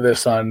put a lot of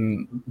this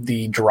on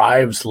the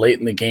drives late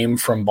in the game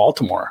from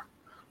Baltimore.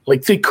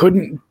 Like, they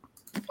couldn't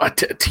 – a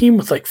team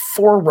with, like,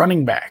 4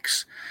 running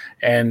backs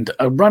and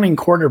a running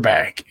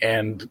quarterback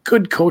and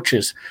good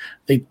coaches,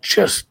 they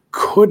just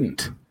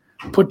couldn't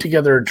put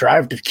together a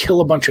drive to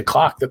kill a bunch of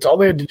clock. That's all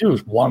they had to do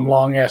was one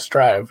long-ass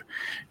drive.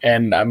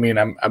 And, I mean,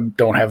 I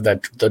don't have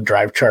the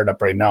drive chart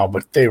up right now,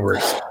 but they were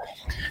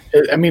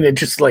 – I mean, it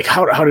just, like,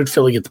 how did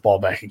Philly get the ball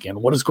back again?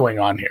 What is going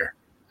on here?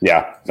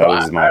 Yeah, that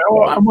was my I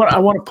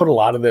want to put a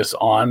lot of this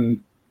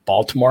on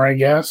Baltimore, I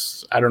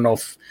guess. I don't know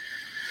if –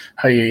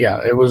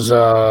 it was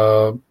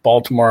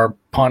Baltimore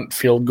punt,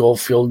 field goal,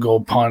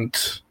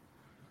 punt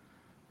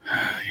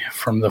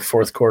from the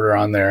fourth quarter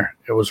on there.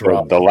 It was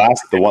rough. The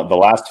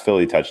last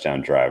Philly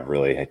touchdown drive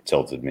really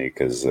tilted me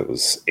because it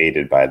was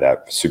aided by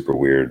that super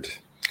weird.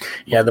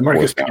 Yeah, the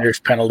Marcus Peters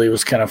penalty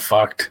was kind of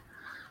fucked.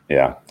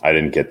 Yeah, I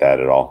didn't get that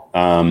at all.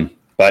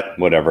 But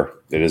whatever,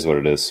 it is what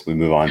it is. We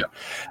move on.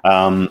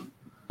 Yep.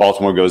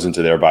 Baltimore goes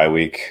into their bye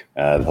week.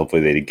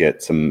 Hopefully, they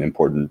get some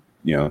important.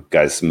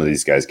 Guys, some of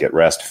these guys get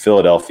rest.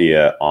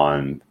 Philadelphia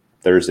on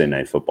Thursday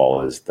Night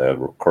Football is the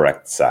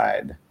correct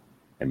side,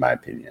 in my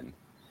opinion.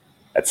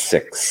 At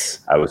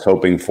 6, I was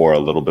hoping for a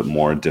little bit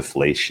more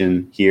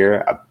deflation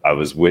here.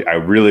 I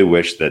really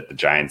wish that the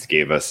Giants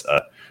gave us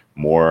a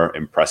more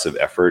impressive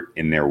effort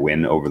in their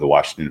win over the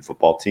Washington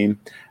Football Team.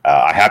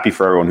 I'm happy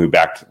for everyone who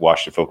backed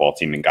Washington Football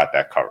Team and got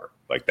that cover.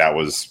 Like, that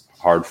was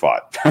hard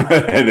fought.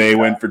 They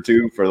went for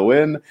 2 for the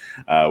win,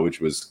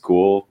 which was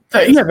cool.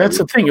 That's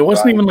the thing. It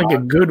wasn't even like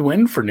a good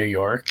win for New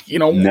York.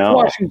 No.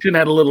 Washington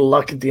had a little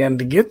luck at the end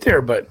to get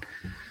there, but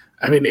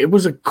I mean, it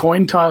was a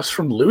coin toss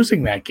from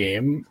losing that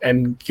game.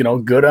 And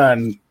good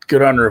on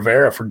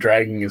Rivera for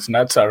dragging his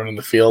nuts out on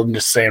the field and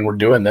just saying we're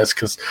doing this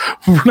because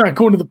we're not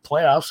going to the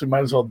playoffs. We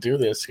might as well do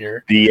this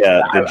here. The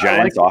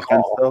Giants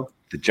offense, though.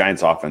 The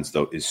Giants offense,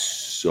 though, is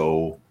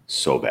so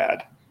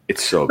bad.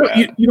 It's so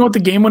bad. You know what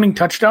the game-winning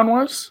touchdown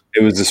was?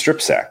 It was the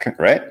strip sack,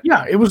 right?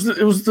 Yeah, it was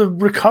the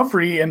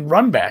recovery and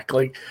run back.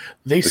 Like,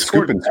 they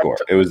scored. Scoop and score.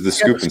 It was the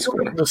scoop and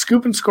score. The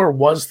scoop and score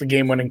was the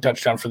game-winning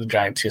touchdown for the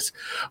Giants. Yes,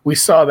 we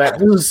saw that.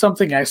 This is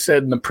something I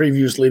said in the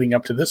previews leading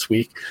up to this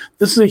week.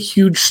 This is a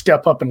huge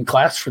step up in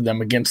class for them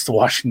against the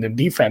Washington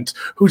defense,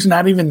 who's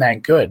not even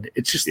that good.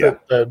 It's just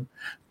that the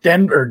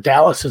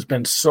Dallas has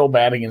been so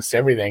bad against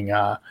everything.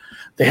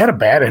 They had a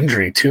bad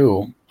injury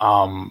too.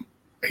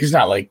 He's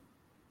not like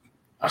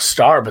a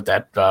star, but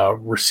that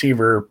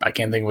receiver, I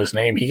can't think of his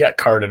name, he got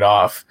carted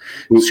off.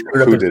 Who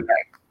did?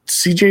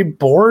 CJ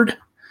Board?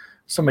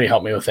 Somebody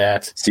help me with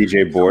that.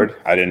 CJ Board.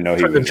 I didn't know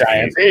he For the was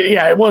Giants.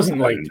 It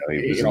wasn't I like didn't know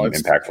he was an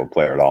impactful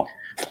player at all.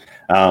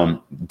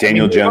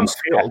 Daniel he was on Jones.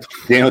 the field.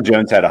 Daniel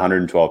Jones had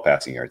 112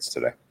 passing yards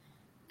today.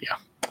 Yeah.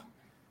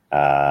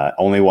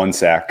 Only one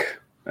sack.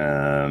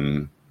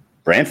 Ran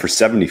for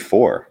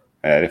 74.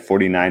 At a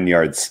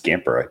 49-yard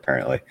scamper,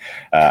 apparently.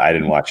 I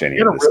didn't watch any He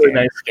had of a this really game.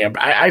 nice scamper.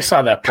 I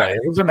saw that play.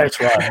 It was a nice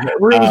run.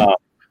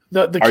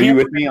 The Are you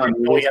camera with me on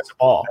really had the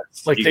ball?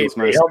 Like they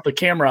Eagles held the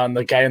camera on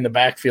the guy in the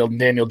backfield, and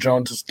Daniel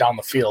Jones is down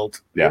the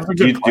field. Yeah. It was a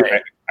good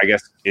play. I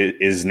guess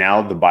is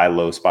now the buy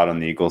low spot on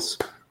the Eagles.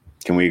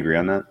 Can we agree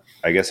on that?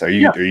 I guess. Are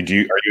you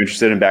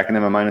interested in backing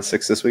them at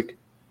 -6 this week?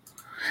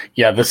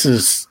 Yeah, this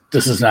is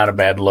not a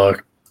bad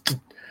look.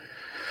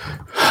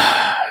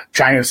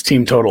 Giants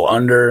team total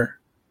under.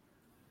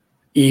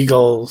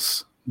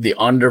 Eagles, the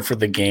under for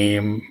the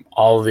game,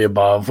 all of the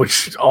above,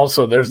 which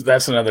also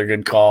that's another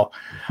good call.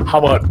 How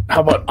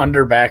about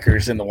under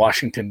backers in the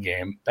Washington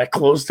game? That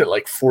closed at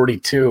like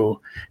 42.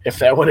 If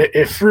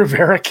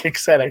Rivera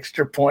kicks that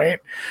extra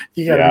point,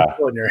 you gotta be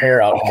pulling your hair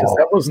out because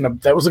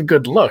that was a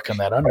good look on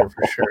that under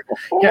for sure.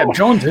 Yeah,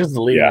 Jones is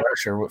the leading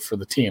rusher for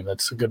the team.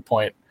 That's a good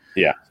point.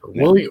 Yeah.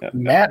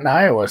 Matt in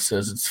Iowa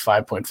says it's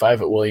 5.5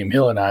 at William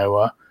Hill in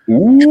Iowa.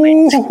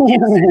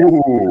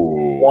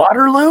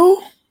 Waterloo?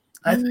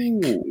 I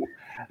think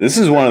this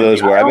is one of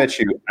those where I bet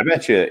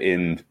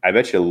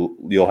you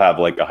you'll have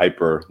like a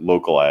hyper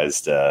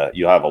localized.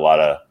 You'll have a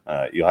lot of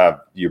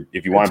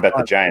if you want to bet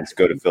the Giants,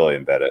 go to Philly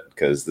and bet it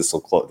because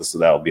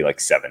that'll be like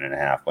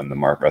 7.5 when the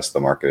rest of the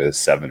market is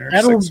 7 or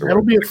 6.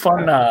 That'll be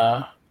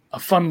a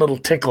fun little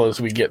tickle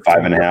as we get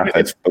 5.5.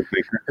 It's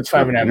bookmaker. It's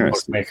 5.5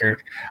 bookmaker.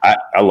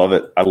 I love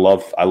it. I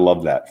love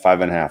that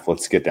 5.5.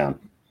 Let's get down.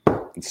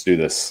 Let's do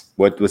this.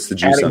 What's the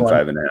juice on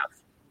 5.5?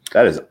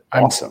 That is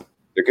awesome.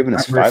 They're giving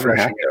us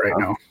 5.5 right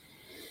now.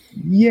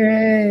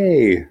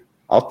 Yay!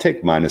 I'll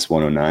take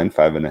 -109,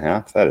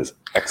 5.5. That is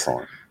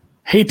excellent.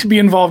 Hate to be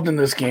involved in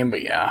this game,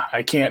 but yeah,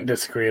 I can't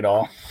disagree at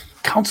all.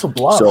 Council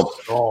Bluffs,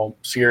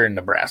 Sierra in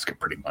Nebraska,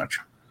 pretty much.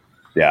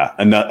 Yeah,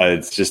 and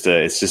this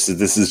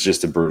is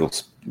just a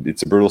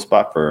brutal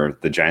spot for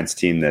the Giants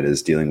team that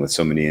is dealing with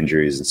so many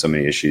injuries and so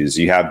many issues.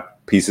 You have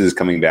pieces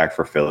coming back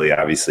for Philly.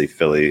 Obviously,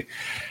 Philly,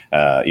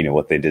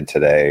 what they did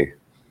today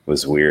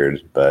was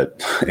weird,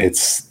 but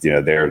it's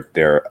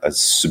they're a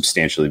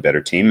substantially better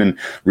team and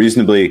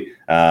reasonably.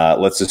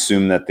 Let's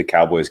assume that the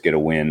Cowboys get a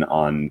win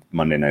on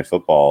Monday Night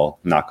Football.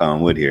 Knock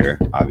on wood here,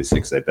 obviously,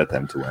 because I bet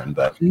them to win.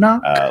 But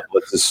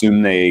let's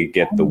assume they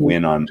get the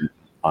win on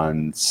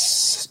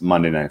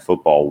Monday Night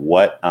Football.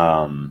 What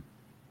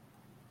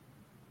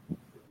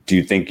do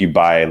you think you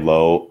buy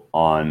low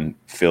on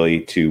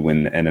Philly to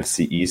win the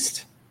NFC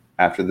East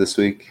after this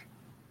week?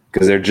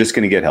 Because they're just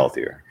going to get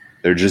healthier.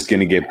 They're just going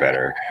to get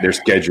better. Their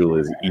schedule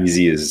is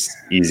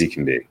easy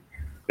can be.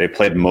 They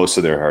played most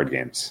of their hard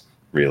games,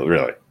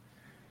 really.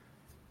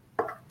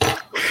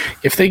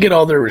 If they get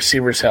all their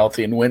receivers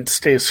healthy and Wentz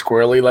stays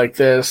squirrely like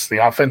this, the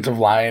offensive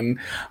line,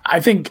 I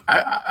think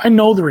I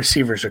know the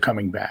receivers are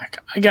coming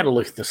back. I got to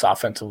look at this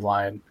offensive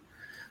line.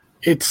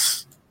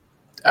 It's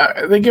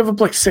they give up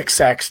like 6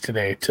 sacks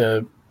today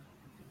to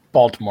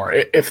Baltimore.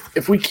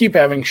 If we keep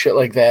having shit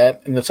like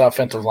that and this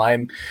offensive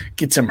line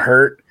gets him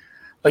hurt,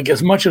 like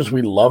as much as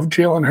we love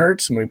Jalen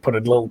Hurts and we put a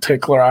little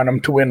tickler on him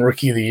to win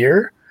Rookie of the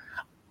Year,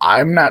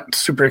 I'm not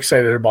super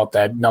excited about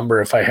that number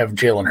if I have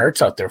Jalen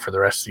Hurts out there for the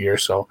rest of the year.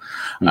 So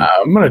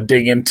I'm going to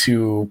dig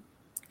into,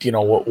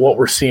 what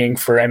we're seeing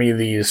for any of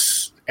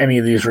these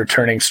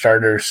returning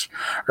starters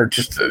or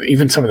just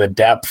even some of the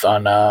depth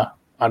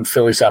on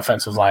Philly's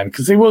offensive line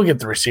because they will get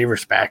the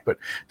receivers back, but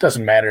it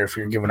doesn't matter if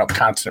you're giving up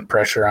constant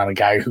pressure on a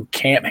guy who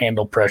can't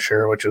handle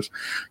pressure, which is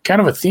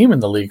kind of a theme in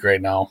the league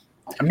right now.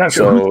 I'm not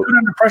sure who's good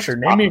under pressure.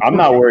 I'm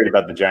not worried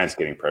about the Giants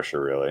getting pressure,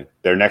 really.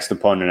 Their next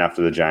opponent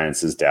after the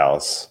Giants is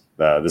Dallas.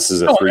 This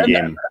is a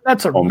 3-game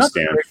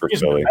homestand for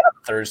Philly.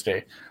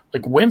 Thursday.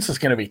 Like, Wentz is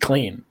going to be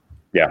clean.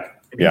 Yeah,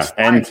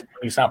 and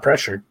he's not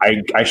pressured.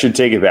 I should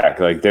take it back.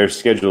 Like, their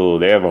schedule,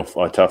 they have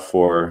a tough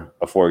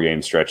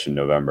 4-game stretch in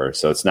November,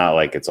 so it's not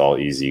like it's all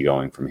easy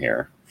going from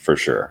here, for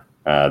sure.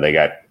 They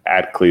got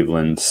at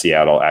Cleveland,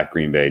 Seattle, at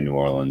Green Bay, New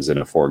Orleans in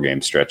a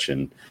 4-game stretch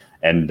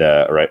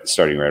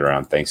starting right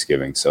around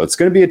Thanksgiving. So it's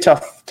going to be a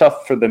tough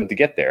for them to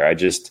get there. I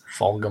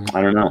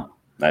don't know.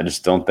 I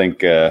just don't think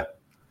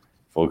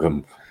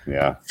Fulgham.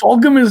 Yeah,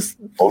 Fulgham is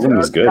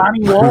good.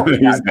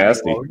 He's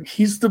nasty.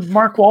 He's the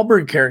Mark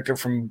Wahlberg character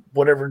from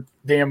whatever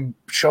damn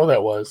show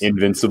that was.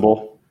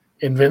 Invincible,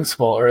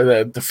 or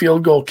the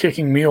field goal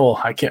kicking mule.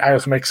 I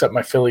just mix up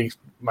my Philly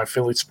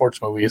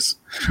sports movies.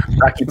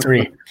 Rocky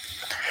 3.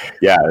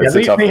 Yeah,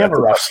 they have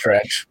a rough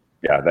stretch.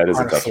 Yeah, that is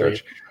honestly. A tough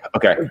stretch.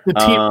 Okay, the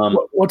team.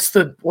 What's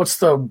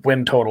the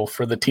win total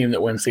for the team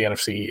that wins the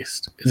NFC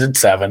East? Is it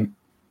 7?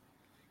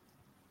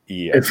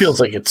 Yes. It feels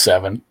like it's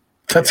 7.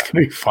 That's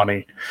gonna be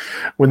funny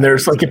when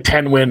there's like a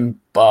 10-win.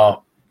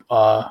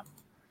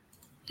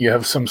 You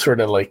have some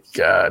sort of like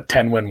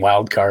 10-win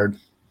wild card.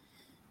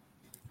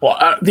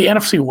 Well, the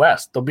NFC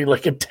West, there'll be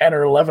like a 10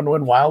 or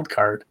 11-win wild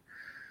card.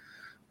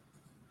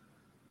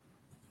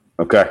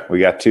 Okay,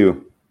 we got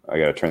 2. I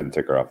got to turn the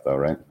ticker off, though,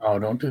 right? Oh,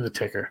 don't do the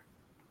ticker.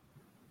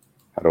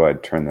 How do I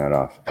turn that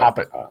off? Pop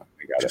it. I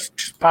got it.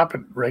 Just pop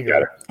it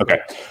regular. Okay.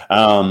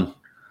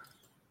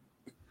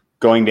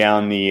 Going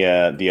down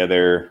the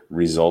other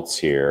results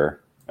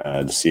here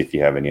to see if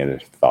you have any other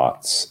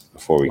thoughts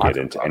before we get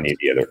into any of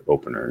the other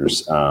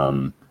openers.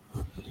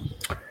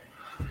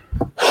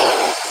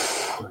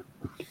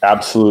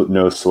 Absolute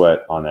no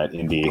sweat on that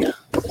Indy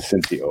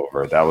Cincy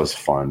over. That was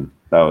fun.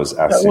 That was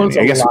outstanding.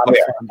 I guess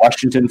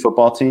Washington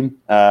football team.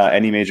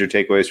 Any major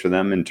takeaways for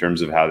them in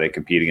terms of how they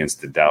compete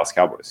against the Dallas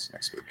Cowboys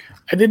next week?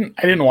 I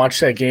didn't watch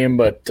that game,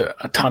 but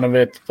a ton of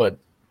it. But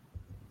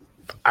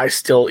I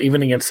still,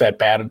 even against that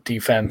bad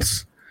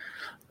defense,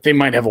 they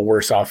might have a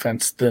worse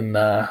offense than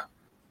the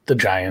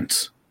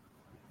Giants,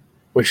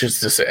 which is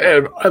just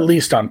at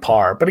least on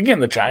par. But again,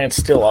 the Giants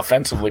still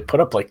offensively put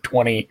up like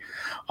 20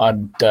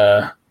 on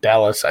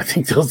Dallas. I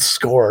think they'll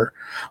score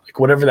like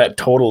whatever that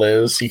total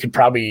is. You could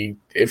probably,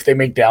 if they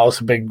make Dallas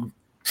a big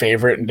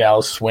favorite and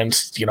Dallas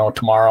wins,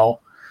 tomorrow,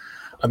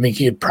 I think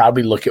you'd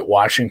probably look at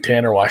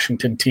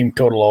Washington team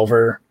total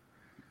over.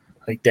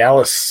 Like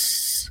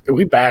Dallas,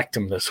 we backed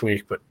him this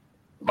week, but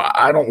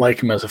I don't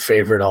like him as a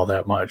favorite all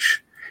that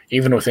much.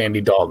 Even with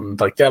Andy Dalton,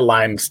 like that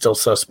line is still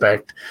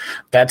suspect.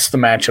 That's the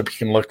matchup you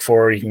can look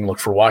for. You can look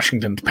for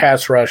Washington's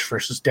pass rush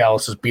versus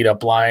Dallas's beat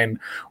up line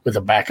with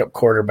a backup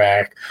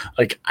quarterback.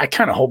 Like I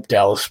kind of hope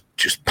Dallas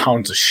just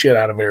pounds the shit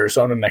out of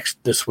Arizona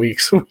this week,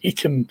 so we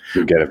can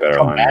get a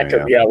better line.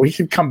 Yeah, we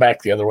can come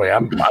back the other way.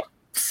 I'm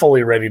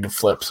fully ready to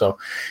flip. So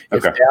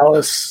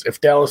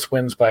if Dallas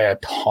wins by a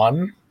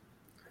ton,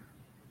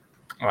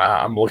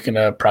 I'm looking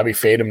to probably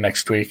fade him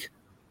next week.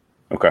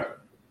 Okay.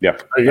 Yeah.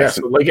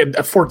 So like a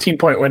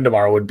 14-point win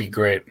tomorrow would be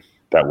great.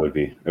 It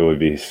would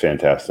be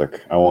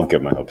fantastic. I won't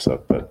get my hopes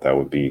up, but that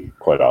would be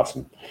quite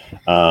awesome.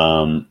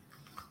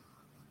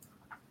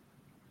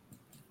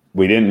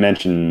 We didn't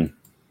mention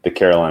the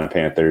Carolina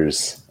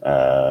Panthers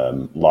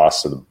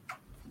loss to the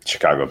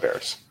Chicago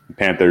Bears. The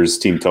Panthers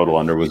team total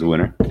under was the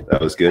winner. That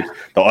was good.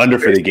 The under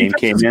for the game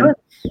came in.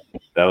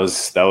 That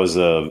was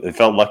it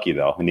felt lucky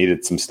though. I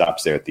needed some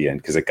stops there at the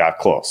end because it got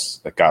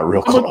close. It got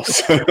real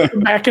close.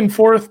 Back and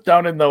forth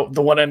down in the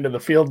one end of the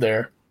field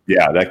there.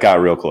 Yeah, that got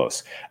real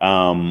close.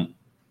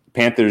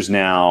 Panthers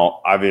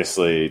now,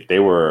 obviously, they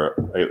were.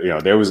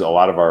 There was a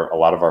lot of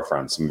our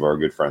friends, some of our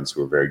good friends who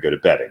were very good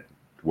at betting,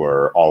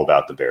 were all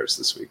about the Bears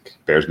this week.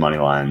 Bears money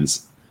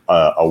lines,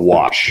 a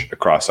wash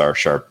across our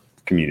sharp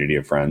community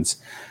of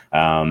friends,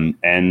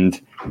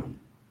 and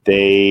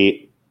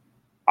they.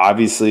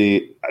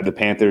 Obviously, the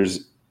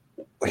Panthers,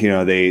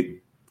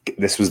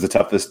 this was the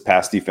toughest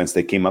pass defense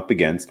they came up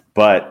against,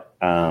 but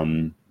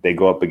they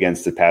go up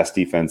against the pass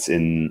defense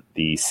in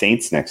the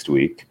Saints next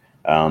week,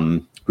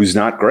 who's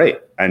not great.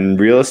 And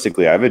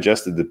realistically, I've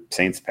adjusted the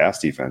Saints pass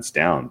defense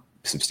down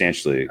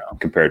substantially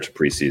compared to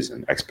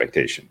preseason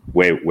expectation,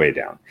 way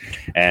down.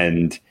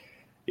 And,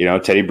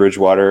 Teddy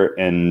Bridgewater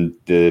and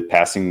the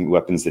passing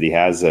weapons that he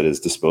has at his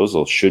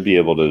disposal should be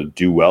able to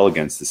do well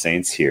against the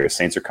Saints here.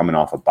 Saints are coming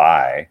off a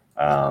bye.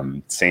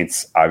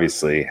 Saints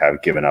obviously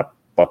have given up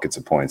buckets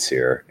of points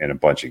here in a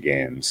bunch of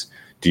games.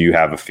 Do you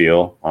have a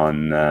feel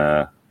on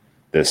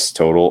this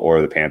total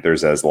or the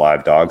Panthers as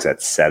live dogs at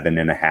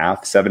 7.5?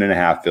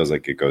 7.5 feels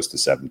like it goes to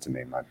 7 to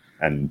me,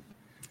 and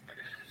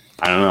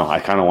I don't know. I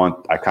kind of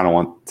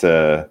want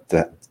to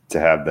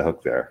have the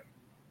hook there.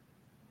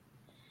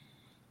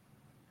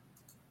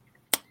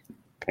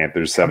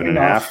 Panthers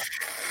 7.5.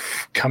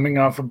 Coming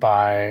off a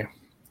bye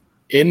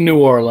in New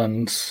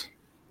Orleans.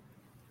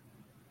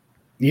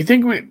 You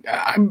think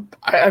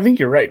I think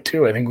you're right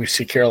too. I think we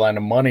see Carolina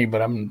money,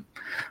 but I'm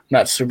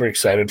not super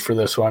excited for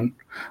this one.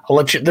 I'll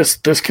let you.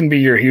 This can be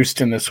your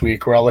Houston this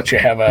week, where I'll let you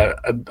have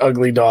an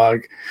ugly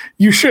dog.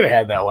 You should have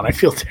had that one. I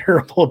feel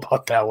terrible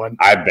about that one.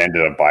 I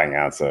ended up buying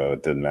out, so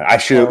it didn't matter. I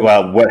should.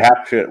 Well, what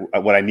happened?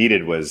 What I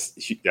needed was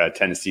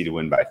Tennessee to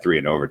win by 3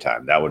 in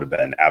overtime. That would have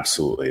been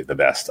absolutely the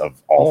best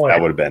of all.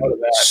 That would have been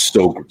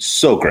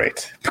so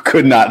great.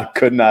 Would not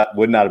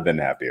have been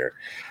happier.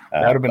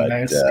 That would have been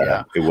nice.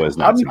 Yeah, it was.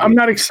 Not I'm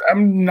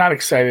not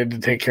excited to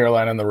take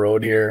Carolina on the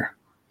road here.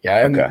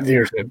 Yeah, and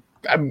here's it.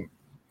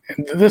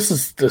 This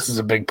is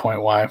a big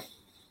point. Why?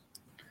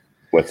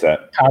 What's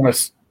that?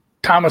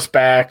 Thomas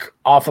back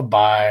off a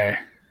bye.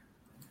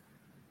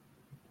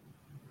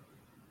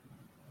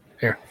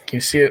 Here, can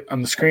you see it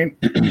on the screen?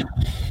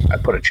 I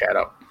put a chat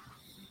up.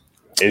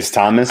 Is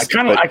Thomas? I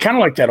kind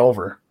of like that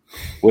over.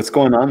 What's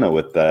going on though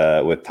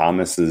with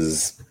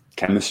Thomas's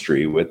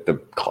chemistry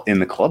in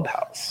the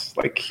clubhouse?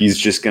 Like he's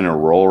just going to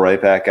roll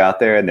right back out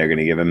there, and they're going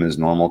to give him his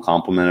normal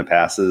complement of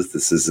passes.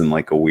 This isn't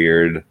like a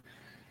weird.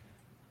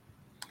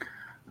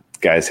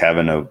 Guy's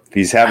having a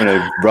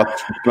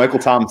rough. Michael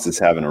Thomas is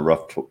having a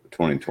rough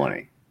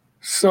 2020.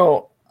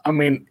 So I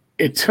mean,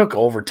 it took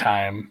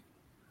overtime.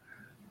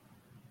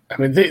 I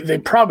mean, they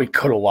probably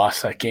could have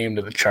lost that game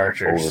to the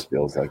Chargers. Over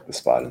feels like the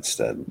spot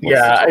instead.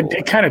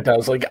 It kind of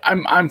does. Like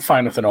I'm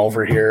fine with an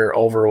over here,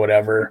 over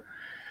whatever.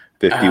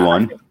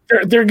 51.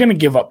 they're going to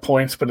give up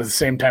points, but at the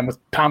same time, with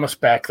Thomas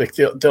back, like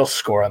they'll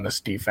score on this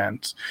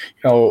defense.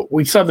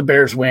 We saw the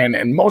Bears win,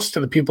 and most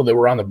of the people that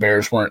were on the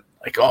Bears weren't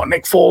like, "Oh,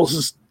 Nick Foles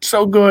is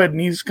so good and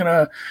he's going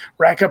to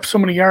rack up so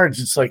many yards."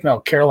 It's like, no,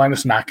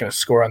 Carolina's not going to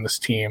score on this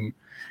team.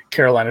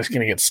 Carolina's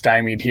going to get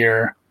stymied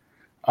here.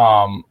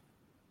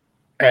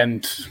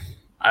 And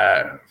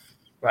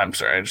I'm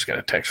sorry, I just got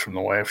a text from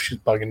the wife. She's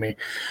bugging me.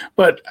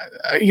 But,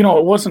 it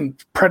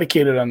wasn't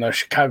predicated on the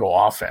Chicago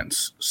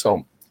offense.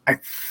 So I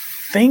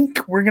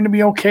think we're going to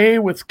be okay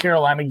with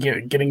Carolina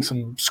getting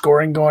some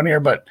scoring going here,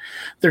 but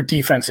their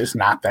defense is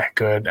not that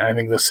good. And I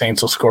think the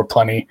Saints will score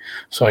plenty.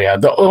 So, yeah,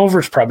 the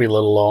over's probably a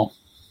little low.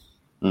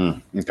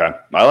 Okay.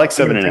 I like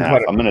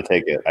 7.5. I'm going to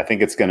take it. I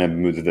think it's going to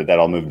move.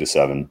 That'll move to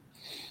 7.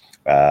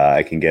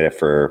 I can get it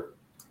for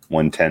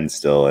 110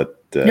 still at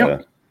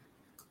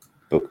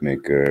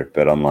Bookmaker.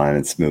 Bet Online,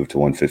 it's moved to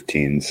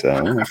 115.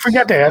 So I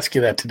forgot to ask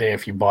you that today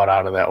if you bought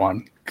out of that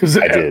one. Because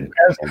I did.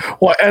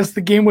 As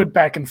the game went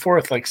back and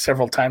forth, like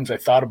several times I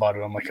thought about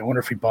it. I'm like, I wonder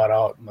if he bought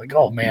out. I'm like,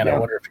 oh, man, I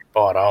wonder if he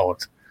bought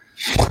out.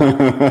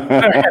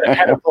 I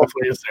had it both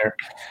ways there.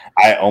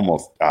 I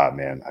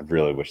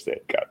really wish they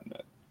had gotten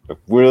it. I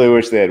really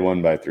wish they had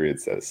won by 3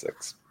 instead of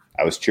 6.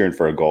 I was cheering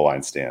for a goal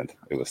line stand.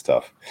 It was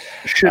tough.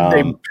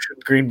 Should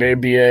Green Bay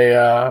be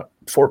a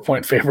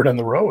 4-point favorite on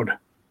the road?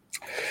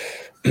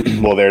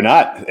 Well, they're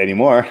not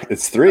anymore.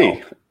 It's 3.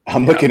 Oh,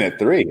 I'm looking at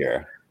 3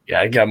 here.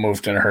 Yeah, I got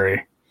moved in a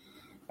hurry.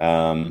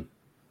 I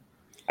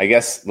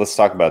guess let's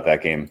talk about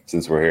that game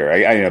since we're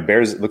here.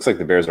 Bears. It looks like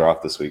the Bears are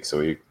off this week,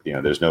 so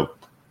there's no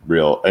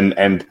real and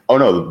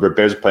the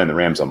Bears are playing the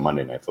Rams on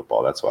Monday Night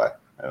Football. That's why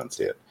I don't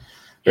see it.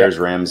 Bears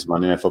Rams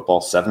Monday Night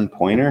Football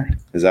 7-pointer.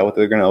 Is that what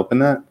they're going to open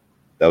that?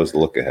 That was the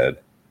look ahead.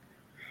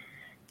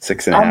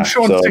 6.5. I'm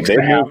showing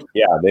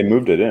 6.5. They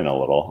moved it in a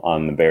little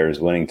on the Bears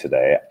winning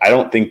today. I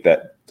don't think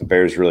that the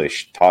Bears really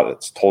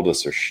told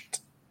us or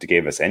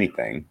gave us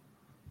anything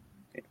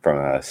from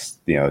us,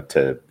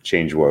 to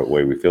change what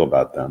way we feel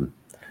about them.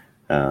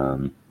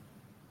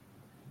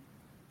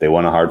 They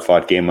won a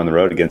hard-fought game on the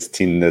road against a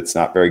team that's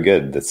not very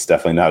good. That's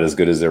definitely not as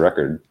good as their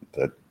record.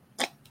 But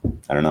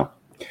I don't know.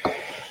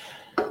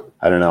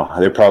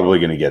 They're probably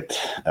going to get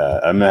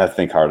I'm going to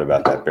think hard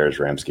about that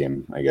Bears-Rams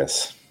game, I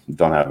guess.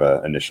 Don't have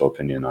an initial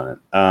opinion on it.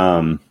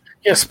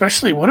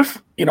 Especially what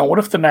if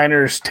the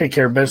Niners take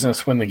care of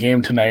business, win the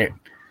game tonight?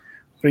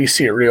 What do you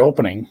see it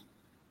reopening?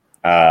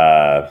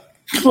 4.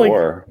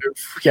 5,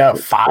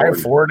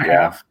 4.5.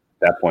 At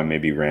that point,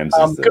 maybe Rams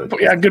is good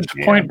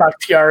point.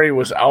 Bakhtiari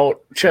was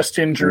out, chest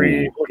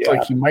injury. Looked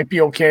like he might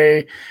be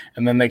okay.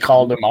 And then they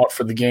called him out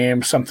for the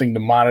game, something to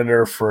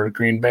monitor for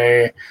Green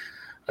Bay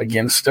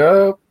against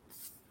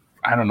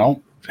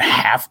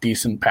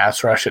half-decent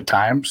pass rush at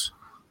times.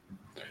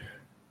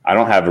 I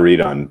don't have a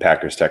read on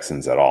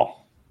Packers-Texans at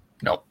all.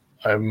 No.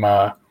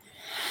 I'm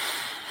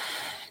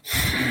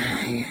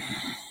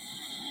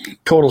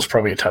total's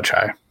probably a touch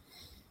high.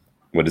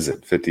 What is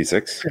it,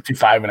 56?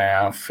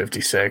 55.5,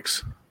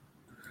 56.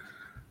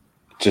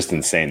 Just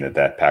insane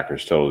that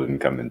Packers total didn't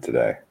come in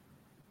today.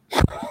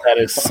 That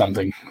is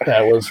something.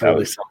 That was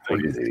really something.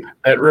 Crazy.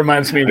 That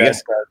reminds me of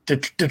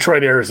that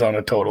Detroit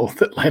Arizona total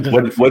that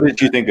landed. What did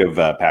you think of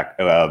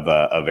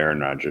Aaron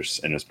Rodgers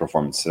and his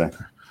performance today?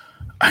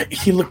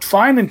 He looked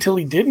fine until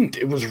he didn't.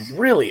 It was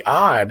really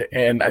odd,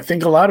 and I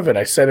think a lot of it.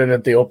 I said it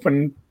at the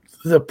open.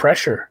 The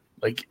pressure,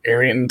 like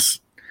Arians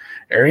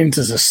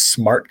is a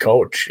smart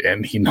coach,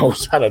 and he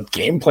knows how to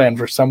game plan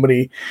for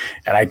somebody.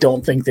 And I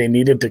don't think they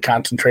needed to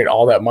concentrate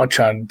all that much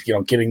on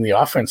getting the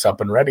offense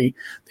up and ready.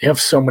 They have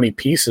so many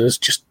pieces.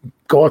 Just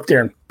go out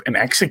there and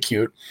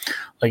execute.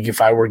 Like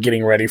if I were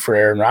getting ready for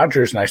Aaron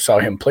Rodgers and I saw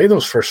him play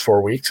those first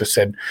 4 weeks, I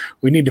said,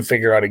 we need to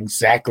figure out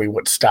exactly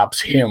what stops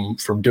him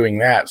from doing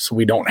that so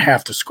we don't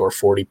have to score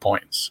 40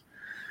 points.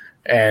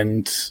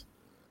 And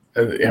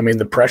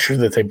the pressure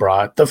that they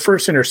brought, the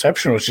first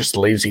interception was just a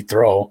lazy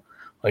throw.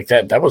 Like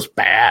that was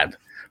bad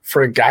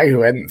for a guy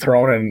who hadn't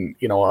thrown in,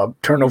 a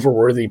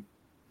turnover-worthy,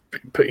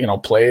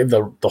 play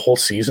the whole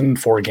season,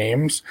 4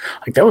 games.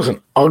 Like that was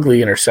an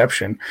ugly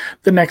interception.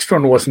 The next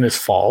one wasn't his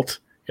fault.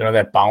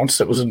 That bounce,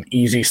 that was an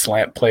easy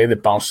slant play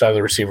that bounced out of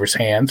the receiver's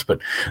hands, but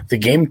the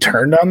game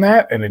turned on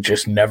that and it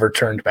just never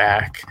turned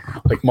back.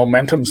 Like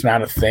momentum's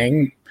not a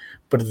thing,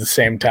 but at the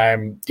same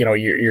time,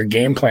 your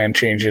game plan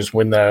changes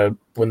when the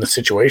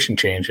situation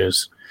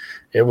changes.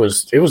 It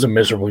was a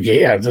miserable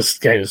game. Yeah, this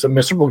guy is a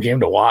miserable game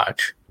to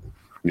watch.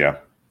 Yeah.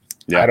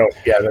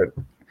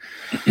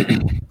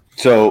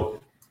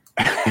 So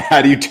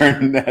how do you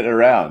turn that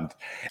around?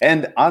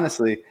 And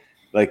honestly,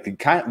 like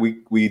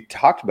we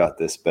talked about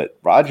this, but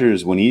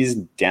Rodgers, when he's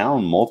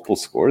down multiple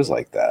scores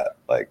like that,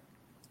 like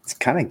it's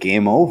kind of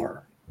game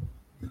over.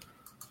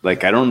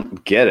 Like I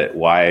don't get it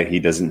why he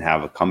doesn't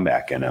have a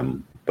comeback in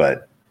him.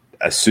 But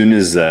as soon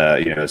as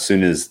those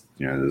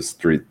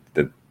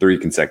 3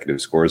 consecutive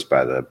scores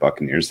by the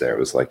Buccaneers, there it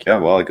was like, yeah,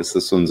 well, I guess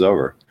this one's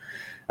over.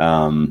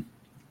 I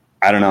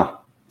don't know.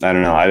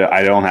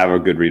 I don't have a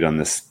good read on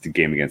this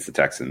game against the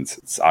Texans.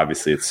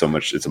 It's a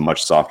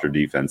much softer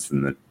defense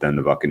than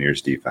the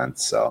Buccaneers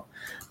defense. So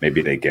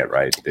maybe they get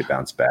right. They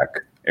bounce back.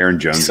 Aaron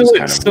Jones silly, is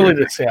kind of silly weird.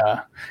 to say.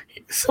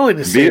 Silly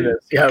to say this.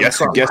 Yeah,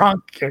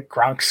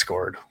 Gronk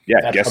scored.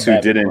 Yeah, That's guess how who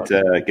bad it didn't?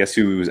 was. Guess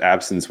whose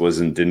absence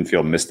didn't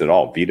feel missed at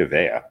all? Vita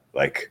Vea.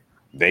 Like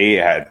they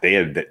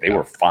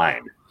were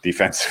fine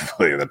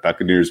defensively. The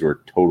Buccaneers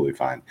were totally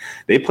fine.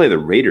 They play the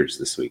Raiders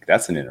this week.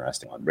 That's an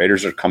interesting one.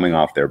 Raiders are coming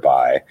off their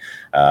bye,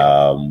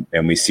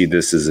 and we see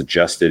this is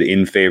adjusted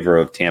in favor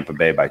of Tampa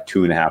Bay by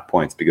 2.5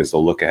 points because the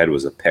look ahead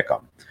was a pick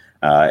 'em,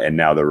 and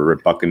now the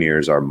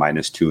Buccaneers are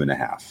minus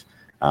 2.5.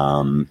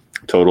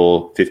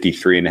 Total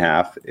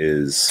 53.5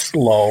 is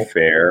low.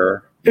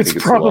 Fair. It's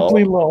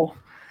probably low.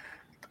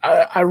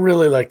 I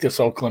really like this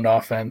Oakland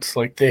offense.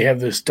 Like they have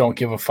this don't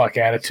give a fuck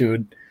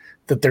attitude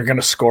that they're going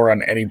to score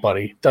on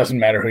anybody. Doesn't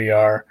matter who you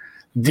are.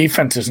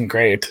 Defense isn't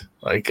great.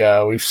 Like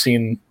we've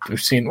seen.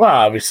 Well,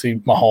 obviously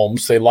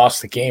Mahomes. They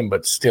lost the game,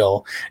 but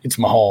still, it's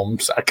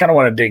Mahomes. I kind of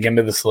want to dig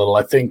into this a little.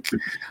 I think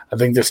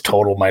this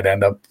total might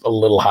end up a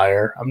little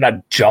higher. I'm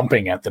not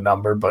jumping at the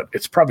number, but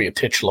it's probably a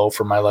titch low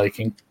for my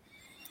liking.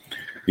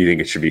 You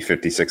think it should be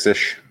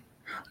 56-ish?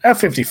 At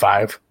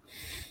 55.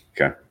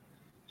 Okay.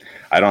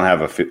 I don't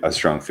have a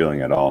strong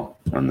feeling at all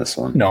on this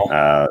one.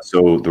 No.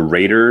 So the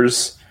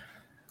Raiders,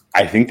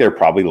 I think they're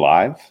probably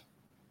live.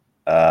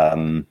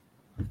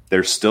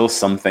 There's still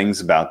some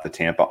things about the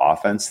Tampa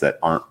offense that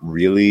aren't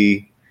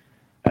really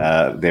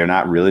they're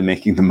not really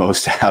making the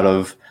most out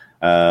of.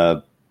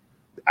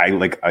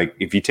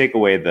 If you take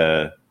away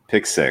the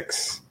pick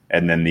six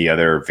and then the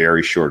other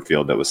very short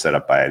field that was set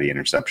up by the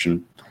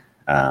interception,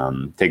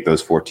 take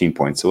those 14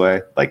 points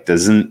away. Like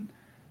doesn't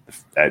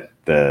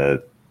they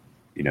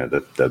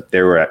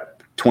were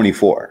at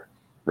 24,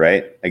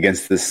 right,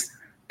 against this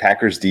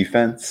Packers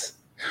defense.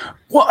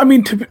 Well, I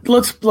mean,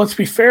 let's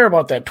be fair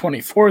about that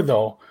 24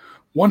 though.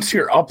 Once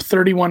you're up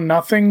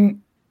 31-0,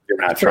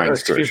 you're not trying to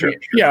score. Sure.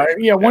 Yeah.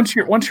 Once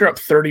you're up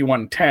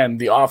 31-10,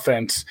 the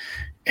offense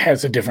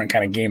has a different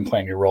kind of game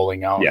plan you're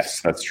rolling out.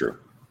 Yes, that's true.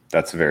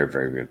 That's a very,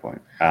 very good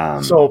point.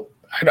 So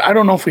I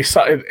don't know if we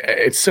saw it.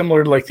 It's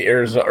similar to like the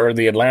Arizona or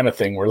the Atlanta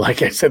thing where,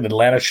 like I said,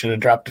 Atlanta should have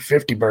dropped a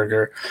 50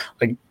 burger.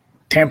 Like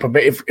Tampa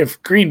Bay,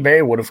 if Green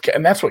Bay would have,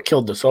 and that's what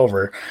killed this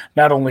over,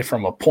 not only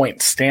from a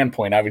point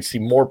standpoint, obviously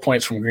more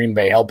points from Green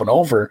Bay helping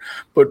over,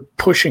 but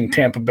pushing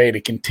Tampa Bay to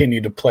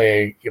continue to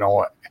play,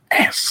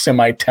 a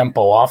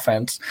semi-tempo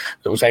offense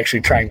that was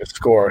actually trying to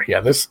score.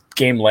 Yeah, this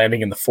game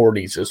landing in the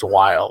 40s is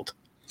wild.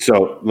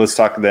 So let's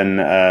talk then.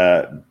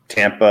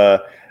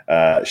 Tampa,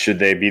 should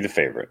they be the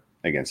favorite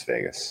against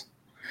Vegas?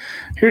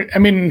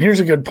 Here's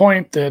a good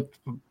point that,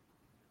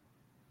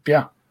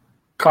 yeah,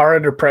 Carr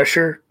under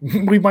pressure,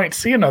 we might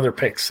see another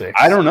pick six.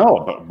 I don't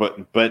know,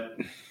 but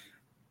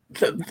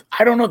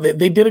I don't know.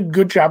 They did a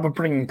good job of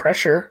bringing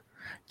pressure.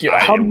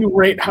 How do you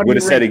rate? I would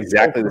have said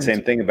exactly the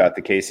same thing about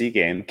the KC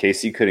game.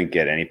 KC couldn't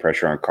get any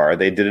pressure on Carr.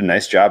 They did a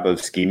nice job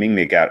of scheming.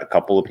 They got a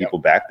couple of people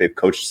back. They've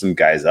coached some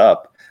guys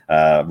up.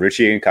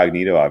 Richie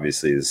Incognito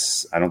obviously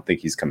I don't think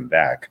he's coming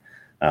back.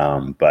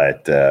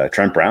 But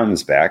Trent Brown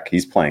is back.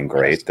 He's playing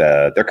great.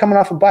 They're coming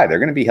off a bye. They're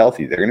going to be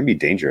healthy. They're going to be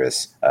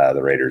dangerous,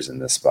 the Raiders in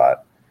this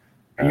spot.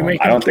 Are you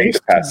making a case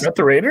to bet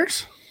the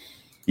Raiders?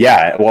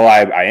 Yeah, well,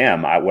 I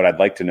am. What I'd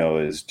like to know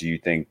is, do you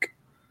think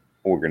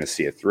we're going to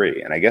see a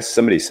 3? And I guess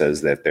somebody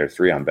says that they're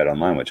 3 on Bet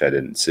Online, which I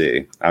didn't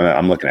see.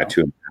 I'm looking at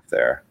 2.5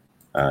 there.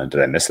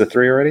 Did I miss the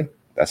 3 already?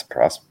 That's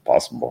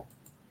possible.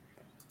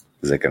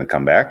 Is it going to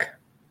come back?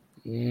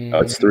 Oh,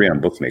 it's 3 on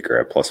Bookmaker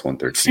at plus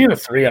 113. Seeing a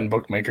 3 on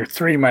Bookmaker,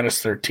 3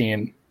 minus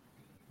 13.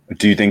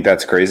 Do you think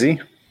that's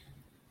crazy?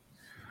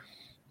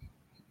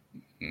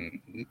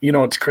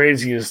 What's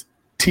crazy is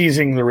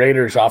teasing the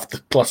Raiders off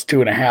the plus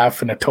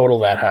 2.5 and a total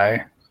that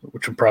high,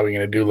 which I'm probably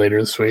going to do later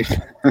this week.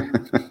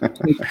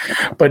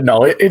 But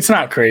no, it's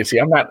not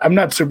crazy. I'm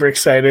not super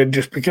excited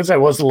just because I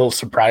was a little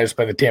surprised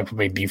by the Tampa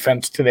Bay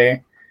defense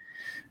today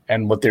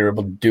and what they were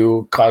able to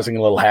do, causing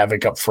a little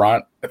havoc up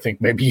front. I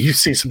think maybe you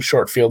see some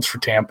short fields for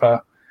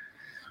Tampa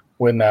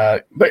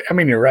but I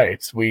mean, you're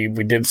right. We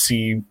did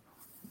see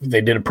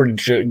they did a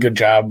pretty good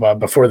job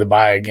before the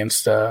bye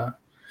against Mr.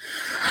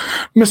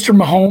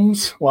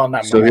 Mahomes. Well,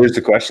 not so Mahomes. Here's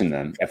the question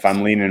then. If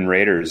I'm leaning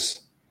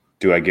Raiders,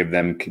 do I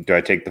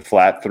take the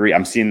flat 3?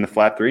 I'm seeing the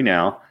flat 3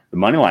 now. The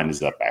money line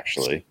is up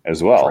actually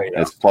as well. Right,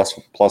 it's plus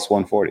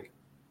 140.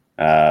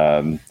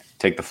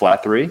 Take the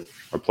flat 3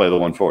 or play the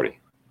 140.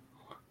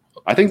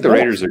 I think the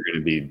Raiders are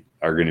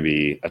going to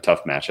be a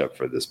tough matchup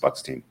for this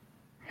Bucs team.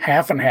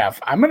 Half and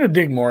half. I'm going to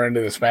dig more into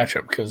this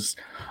matchup because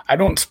I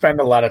don't spend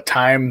a lot of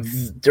time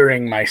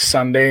during my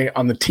Sunday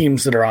on the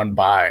teams that are on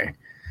bye.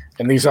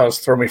 And these always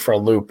throw me for a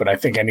loop, but I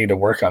think I need to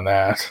work on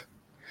that.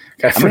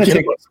 I'm going to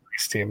take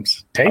these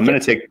teams. I'm going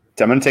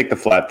to take the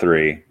flat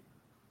 3.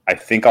 I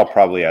think I'll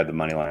probably add the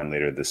money line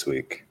later this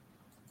week.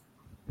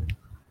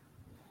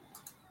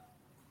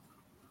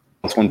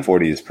 Plus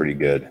 140 is pretty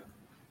good.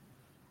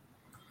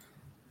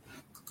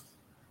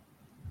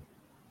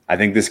 I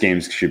think this game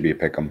should be a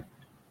pick 'em.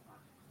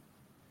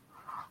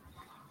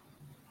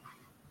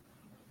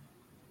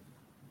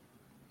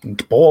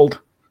 It's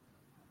bold.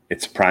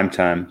 It's prime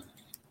time.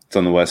 It's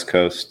on the West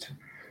Coast.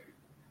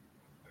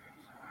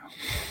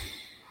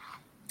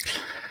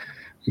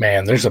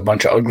 Man, there's a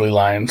bunch of ugly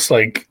lines.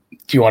 Like,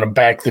 do you want to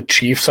back the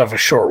Chiefs off a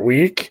short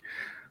week?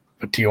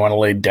 But do you want to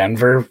lay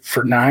Denver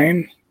for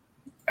 9?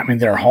 I mean,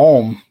 they're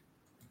home.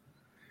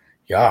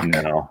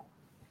 Yuck. No.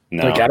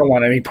 Like, I don't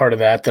want any part of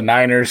that. The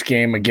Niners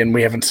game, again,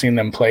 we haven't seen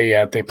them play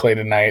yet. They play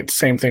tonight.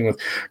 Same thing with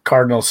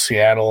Cardinals,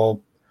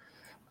 Seattle.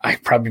 I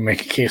probably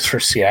make a case for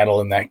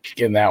Seattle in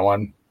that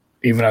one,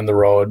 even on the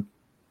road.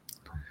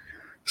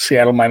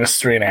 Seattle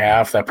minus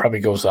 3.5. That probably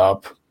goes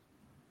up,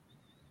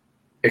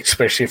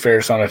 especially if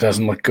Arizona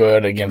doesn't look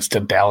good against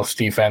a Dallas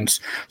defense.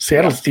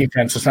 Seattle's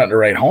defense is nothing to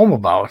write home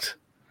about.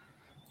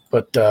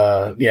 But,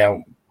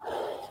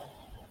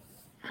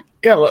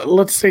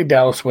 let's say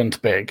Dallas wins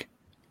big.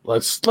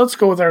 Let's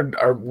go with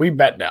our we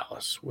bet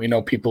Dallas. We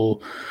know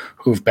people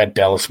who've bet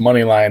Dallas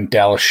money line.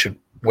 Dallas should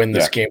win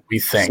this game, we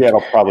think.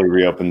 Seattle probably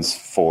reopens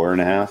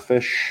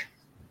 4.5-ish.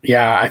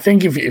 Yeah, I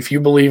think if you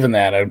believe in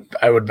that,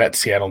 I would bet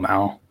Seattle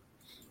now.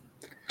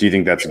 Do you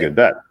think that's a good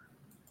bet?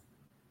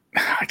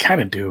 I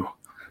kind of do.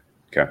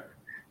 Okay.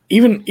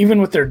 Even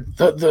with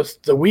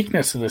the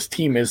weakness of this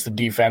team is the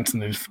defense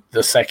and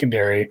the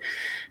secondary,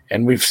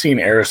 and we've seen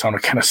Arizona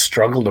kind of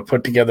struggle to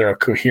put together a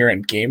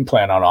coherent game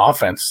plan on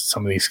offense.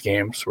 Some of these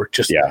games were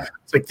just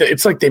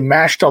it's like they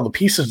mashed all the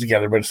pieces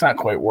together, but it's not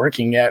quite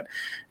working yet.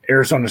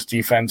 Arizona's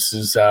defense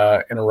is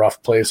in a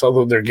rough place,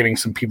 although they're getting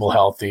some people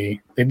healthy.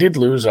 They did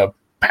lose a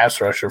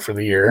pass rusher for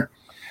the year.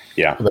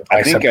 Yeah,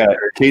 I think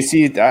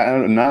KC.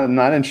 I'm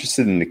not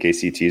interested in the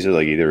KC teaser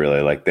like either.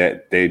 Really, like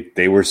that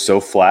they were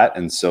so flat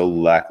and so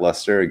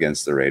lackluster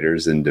against the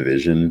Raiders in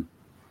division.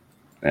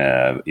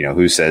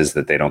 Who says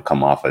that they don't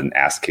come off an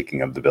ass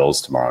kicking of the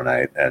Bills tomorrow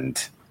night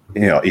and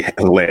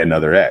lay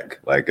another egg?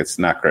 Like, it's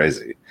not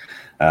crazy.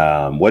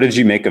 What did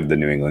you make of the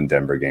New England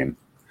Denver game?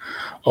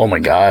 Oh my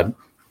God!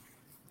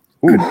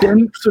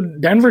 So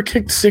Denver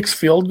kicked 6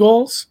 field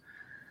goals.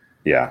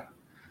 Yeah,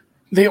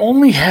 they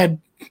only had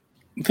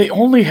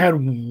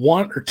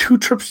 1 or 2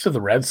 trips to the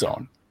red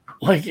zone.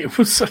 Like, it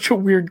was such a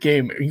weird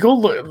game. Go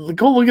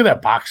look at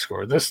that box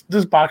score. This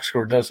box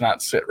score does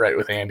not sit right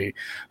with Andy.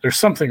 There's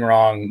something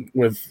wrong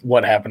with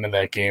what happened in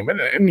that game.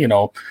 And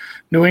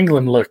New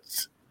England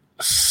looked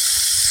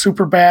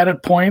super bad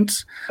at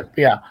points. But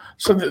yeah,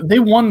 so they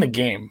won the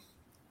game.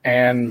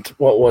 And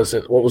what was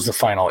it? What was the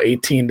final?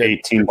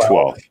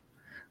 18-12.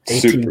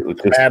 18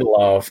 battle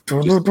of.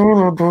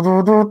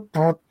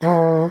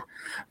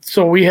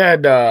 So we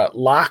had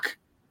Locke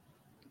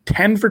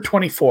 10 for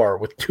 24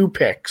 with 2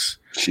 picks.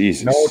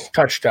 Jesus. No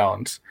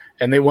touchdowns.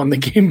 And they won the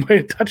game by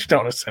a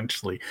touchdown,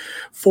 essentially.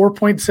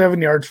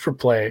 4.7 yards per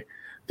play.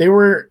 They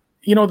were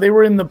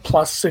in the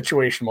plus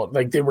situation mode.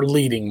 Like, they were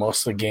leading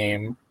most of the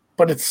game.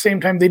 But at the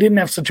same time, they didn't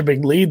have such a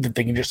big lead that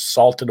they can just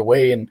salt it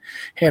away and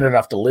hand it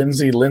off to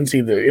Lindsey. Lindsey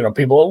had a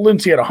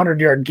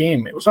 100-yard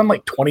game. It was on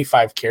like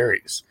 25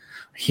 carries.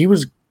 He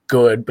was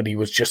good, but he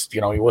was just, he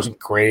wasn't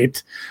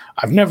great.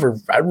 I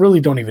really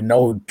don't even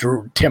know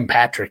who Tim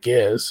Patrick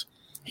is.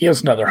 He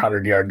has another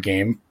 100-yard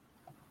game.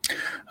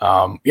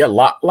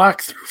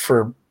 Lock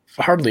threw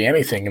for hardly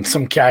anything, and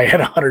some guy had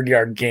a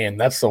 100-yard game.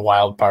 That's the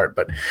wild part.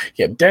 But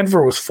yeah,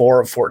 Denver was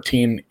 4 of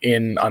 14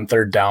 on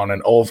third down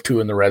and 0 of 2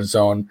 in the red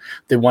zone.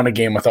 They won a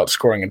game without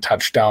scoring a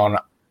touchdown.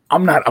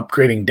 I'm not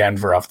upgrading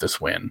Denver off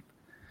this win.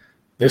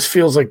 This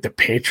feels like the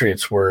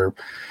Patriots were,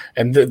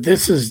 and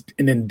this is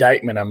an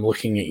indictment. I'm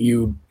looking at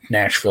you,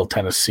 Nashville,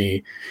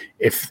 Tennessee.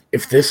 If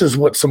this is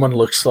what someone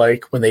looks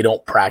like when they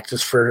don't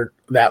practice for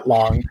that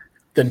long,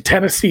 then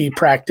Tennessee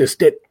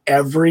practiced at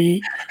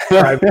every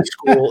private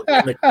school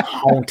in the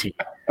county.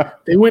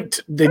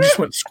 They just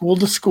went school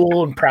to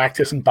school and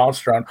practiced and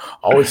bounced around,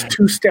 always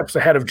 2 steps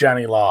ahead of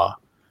Johnny Law.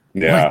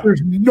 Yeah. Like,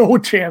 there's no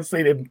chance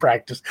they didn't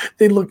practice.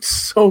 They looked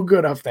so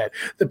good off that.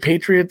 The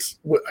Patriots,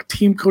 a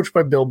team coached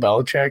by Bill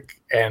Belichick,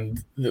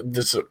 and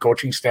this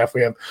coaching staff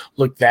we have,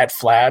 looked that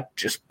flat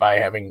just by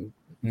having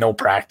no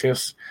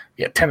practice.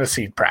 Yeah,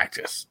 Tennessee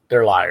practice.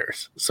 They're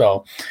liars.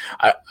 So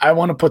I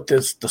want to put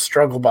the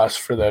struggle bus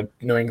for the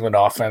New England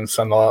offense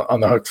on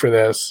the hook for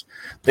this.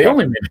 They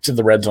only made it to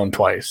the red zone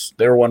twice.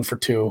 They were 1 for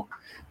 2.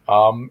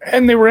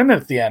 And they were in it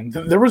at the end.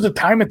 There was a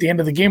time at the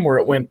end of the game where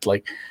it went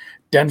like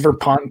Denver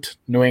punt,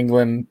 New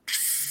England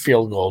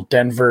field goal,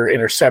 Denver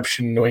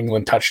interception, New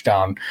England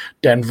touchdown,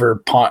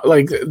 Denver punt.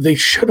 Like, they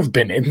should have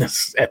been in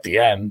this at the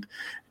end.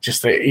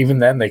 Just even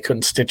then they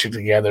couldn't stitch it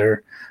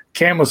together.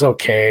 Cam was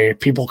okay.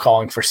 People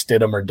calling for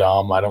Stidham or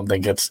dumb. I don't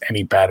think it's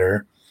any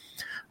better.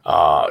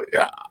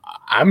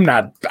 I'm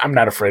not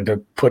afraid to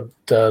put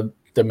them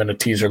in a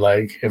teaser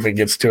leg if it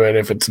gets to it.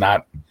 If it's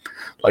not,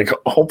 like,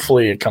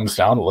 hopefully it comes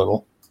down a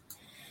little.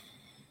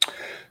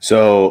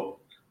 So,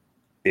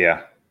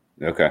 yeah,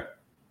 okay,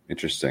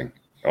 interesting.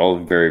 All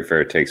very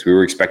fair takes. We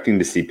were expecting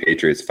to see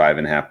Patriots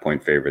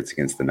 5.5-point favorites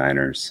against the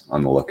Niners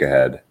on the look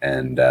ahead,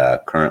 and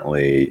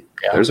currently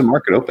there's a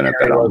market open at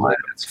BetOnline.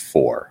 It's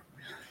 4.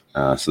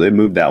 So they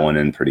moved that one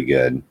in pretty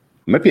good.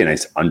 It might be a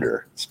nice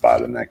under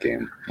spot in that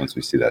game once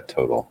we see that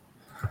total.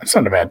 That's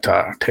not a bad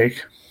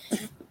take.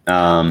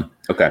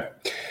 Okay.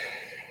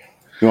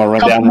 You want to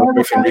run down more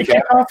before we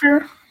kick off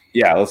here?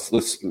 Yeah,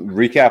 let's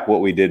recap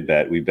what we did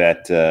bet. We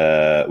bet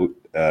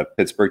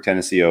Pittsburgh,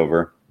 Tennessee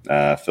over.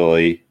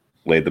 Philly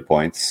laid the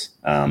points.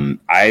 I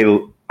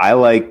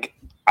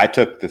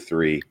took the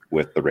 3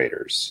 with the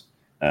Raiders,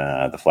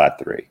 the flat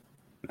 3,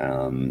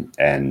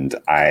 and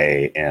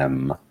I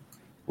am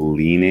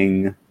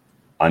leaning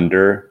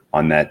under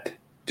on that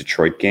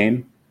Detroit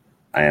game.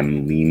 I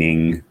am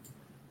leaning.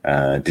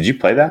 Did you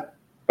play that,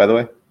 by the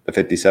way? The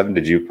 57?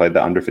 Did you play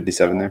the under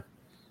 57 there?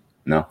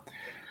 No.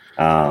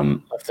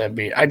 Let that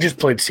be. I just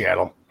played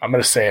Seattle. I'm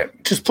going to say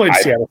it. Just played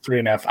Seattle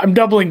 3.5. I'm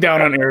doubling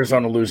down on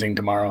Arizona losing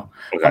tomorrow.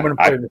 Okay. I'm going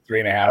to play the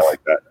 3.5. I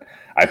like that.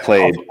 I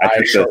took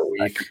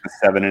the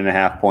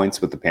 7.5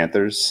 points with the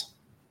Panthers.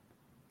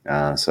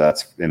 So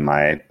that's in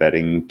my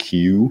betting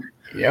queue.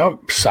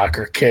 Yep.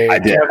 Soccer K. I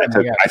did.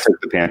 I took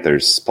the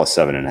Panthers plus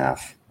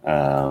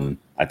 7.5.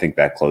 I think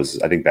that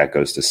closes. I think that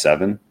goes to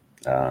 7.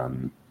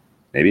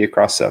 Maybe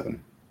across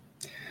 7.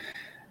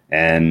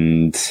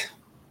 And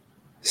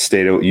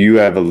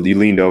you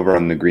leaned over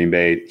on the Green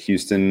Bay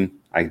Houston.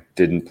 I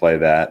didn't play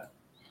that.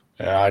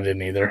 Yeah, I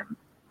didn't either.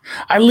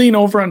 I lean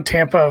over on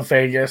Tampa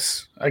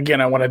Vegas.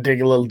 Again, I want to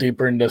dig a little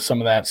deeper into some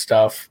of that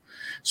stuff,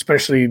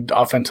 especially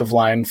offensive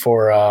line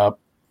for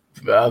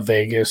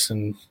Vegas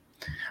and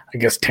I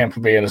guess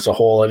Tampa Bay as a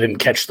whole. I didn't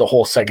catch the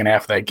whole second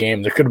half of that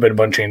game. There could have been a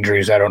bunch of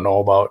injuries I don't know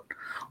about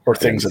or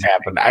things that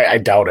happened. I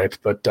doubt it,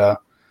 but I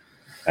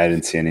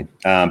didn't see any.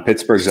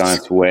 Pittsburgh's on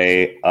its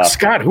way up.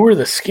 Scott, who are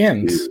the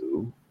Skins?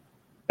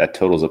 That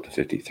totals up to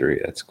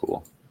 53. That's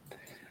cool.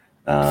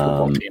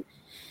 Football team.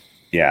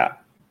 Yeah.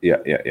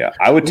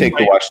 I would take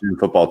the Washington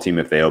football team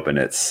if they open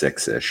at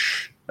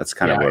 6-ish. That's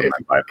kind of where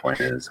my 5 point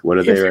is. What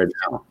are they right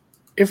now?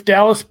 If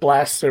Dallas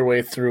blasts their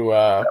way through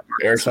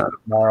Arizona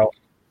tomorrow,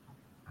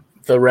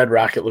 the Red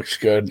Rocket looks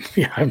good.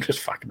 Yeah, I'm just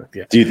fucking with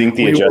you. Do you think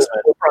the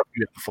adjustment? We'll probably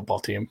get the football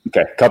team.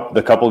 Okay,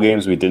 the couple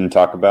games we didn't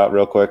talk about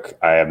real quick.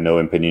 I have no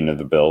opinion of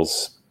the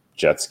Bills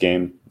Jets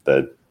game.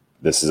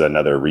 This is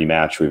another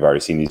rematch. We've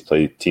already seen these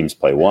teams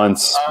play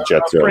once.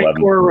 Jets are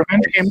 11. Or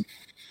revenge game.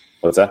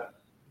 What's that?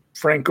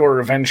 Frank Gore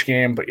revenge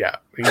game, but yeah.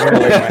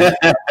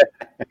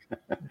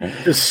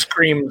 This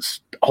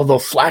screams, although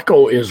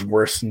Flacco is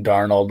worse than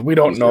Darnold. We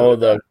don't know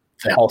the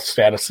health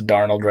status of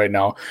Darnold right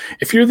now.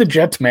 If you're the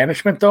Jets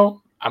management,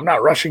 though, I'm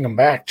not rushing him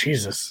back.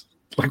 Jesus.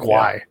 Like,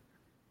 why?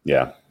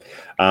 Yeah.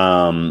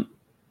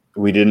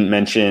 We didn't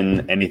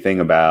mention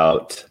anything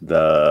about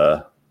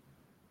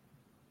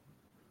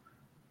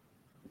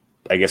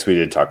I guess we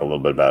did talk a little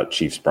bit about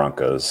Chiefs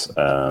Broncos,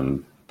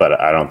 but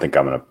I don't think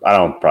probably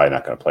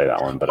not going to play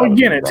that one. But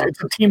again, it's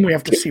a team we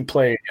have to see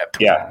play.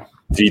 Yeah.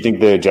 Do you think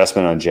the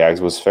adjustment on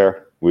Jags was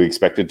fair? We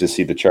expected to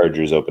see the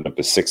Chargers open up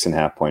as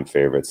 6.5 point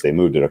favorites. They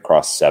moved it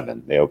across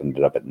 7. They opened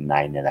it up at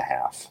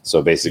 9.5.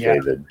 So basically,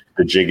 the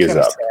jig is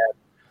up.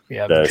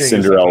 Yeah, the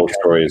Cinderella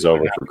story is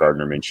over for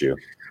Gardner Minshew.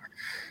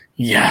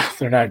 Yeah,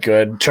 they're not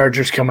good.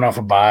 Chargers coming off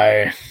a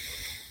bye. Is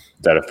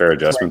that a fair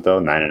adjustment though?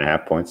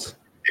 9.5 points.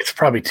 It's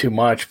probably too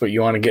much, but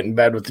you want to get in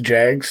bed with the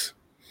Jags?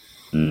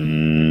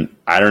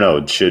 I don't know.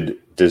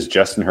 Does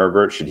Justin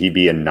Herbert, should he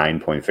be a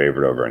 9-point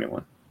favorite over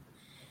anyone?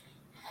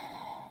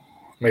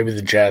 Maybe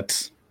the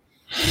Jets.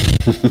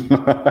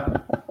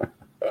 But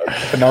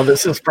no,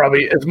 this is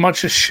probably as much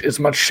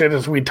shit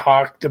as we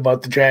talked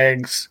about the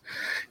Jags.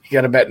 You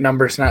got to bet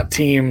numbers, not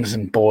teams.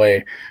 And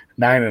boy,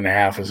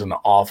 9.5 is an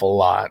awful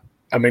lot.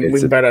 I mean,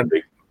 we bet on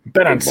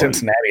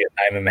Cincinnati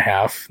at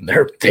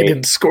 9.5. They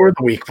didn't score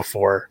the week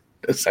before.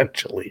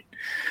 Essentially,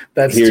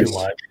 that's too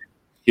much.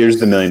 Here's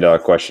the $1 million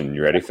question.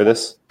 You ready for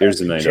this? Here's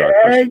the $1 million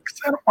question.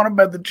 I don't want to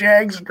bet the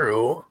Jags,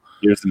 Drew.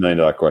 Here's the $1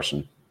 million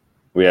question.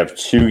 We have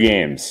 2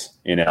 games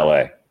in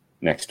LA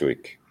next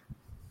week.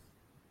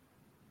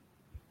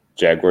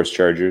 Jaguars,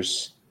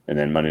 Chargers, and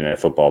then Monday Night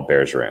Football,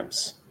 Bears,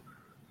 Rams.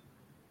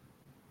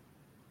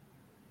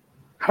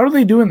 How are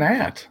they doing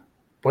that?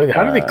 Boy,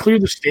 how do they clear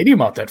the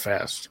stadium out that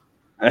fast?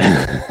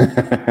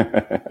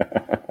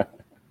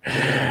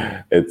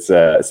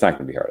 It's not going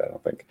to be hard, I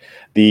don't think.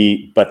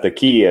 But the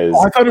key is.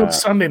 I thought it was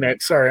Sunday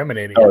night. Sorry, I'm an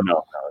idiot. Oh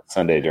no, it's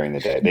Sunday during the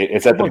day.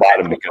 It's at the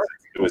bottom because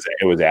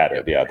it was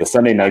added. Yeah, the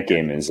Sunday night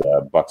game is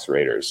Bucks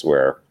Raiders,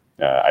 where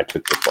I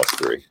took the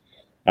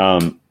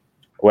 +3.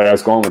 Where I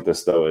was going with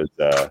this though is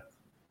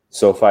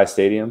SoFi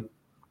Stadium.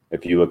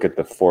 If you look at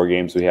the 4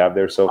 games we have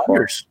there so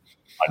far,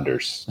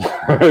 unders.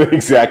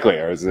 Exactly.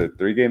 Or is it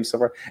 3 games so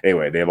far?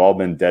 Anyway, they've all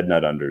been dead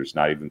nut unders,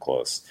 not even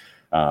close.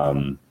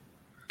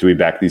 Do we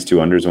back these 2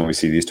 unders when we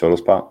see these totals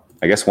pop?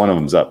 I guess one of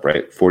them's up,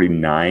 right?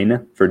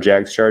 49 for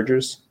Jags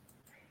Chargers.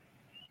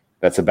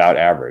 That's about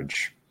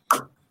average.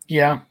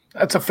 Yeah,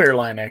 that's a fair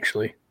line,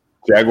 actually.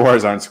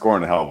 Jaguars aren't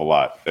scoring a hell of a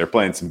lot. They're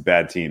playing some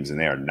bad teams, and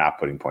they are not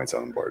putting points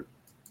on the board.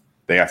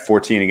 They got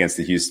 14 against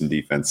the Houston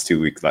defense 2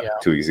 weeks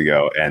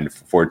ago, and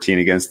 14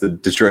 against the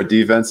Detroit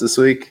defense this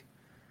week.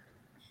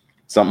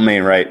 Something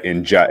ain't right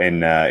in Jay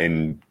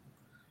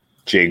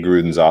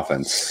Gruden's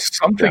offense.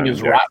 Something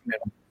is rotten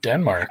in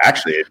Denmark.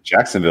 Actually, in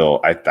Jacksonville,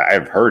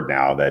 I've heard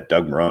now that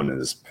Doug Marrone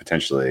is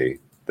potentially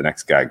the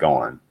next guy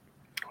going.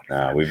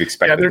 We've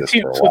expected this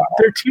for a while.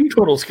 Their team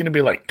total is going to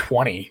be like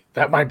 20.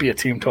 That might be a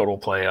team total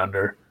play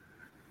under.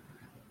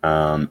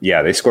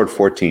 Yeah, they scored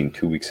 14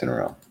 2 weeks in a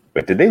row.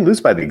 But did they lose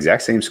by the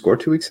exact same score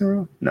 2 weeks in a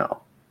row?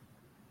 No.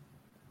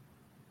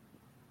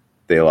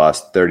 They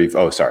lost 30.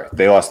 Oh, sorry.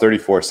 They lost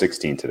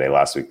 34-16 today.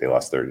 Last week, they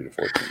lost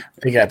 30-14.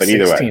 They got but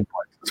 16 either way,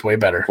 points. It's way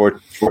better.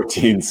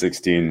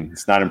 14-16.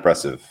 It's not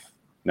impressive.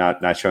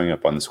 Not showing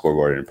up on the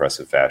scoreboard in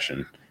impressive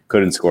fashion.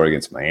 Couldn't score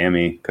against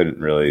Miami. Couldn't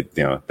really,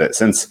 that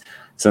since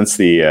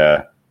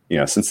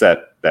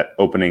that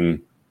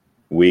opening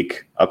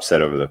week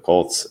upset over the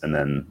Colts and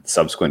then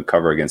subsequent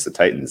cover against the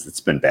Titans,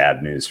 it's been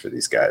bad news for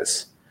these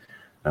guys.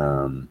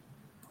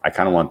 I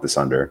kind of want this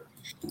under.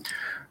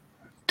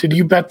 Did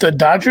you bet the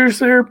Dodgers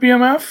there,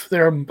 BMF?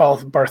 They're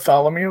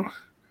Bartholomew?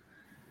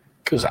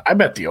 Because I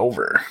bet the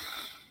over,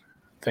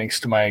 thanks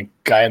to my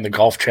guy in the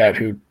golf chat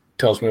who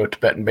tells me what to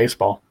bet in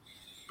baseball.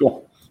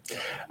 Cool.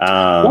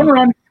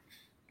 One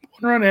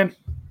run in.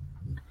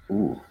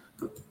 Ooh,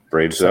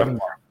 Braves 7 up.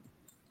 more.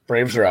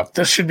 Braves are up.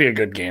 This should be a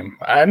good game.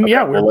 And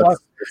Okay, we're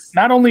blessed.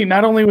 Not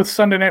only with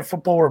Sunday Night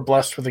Football, we're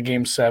blessed with a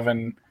Game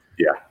 7.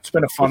 Yeah, it's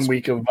been a fun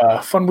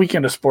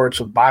weekend of sports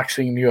with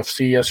boxing,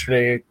 UFC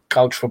yesterday,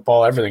 college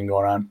football, everything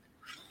going on.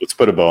 Let's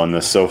put a bow on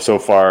this. So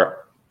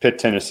far, Pitt,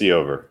 Tennessee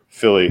over.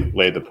 Philly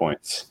laid the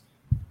points.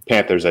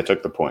 Panthers, I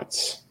took the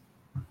points.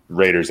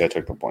 Raiders, I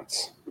took the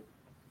points.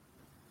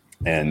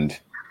 And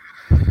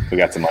we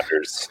got some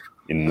unders.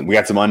 We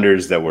got some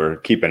unders that we're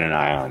keeping an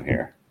eye on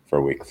here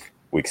for week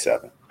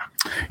 7.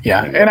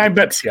 Yeah, and I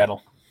bet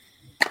Seattle.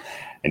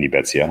 And you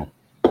bet Seattle.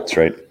 That's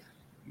right.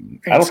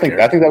 I think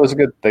that was a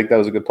good. I think that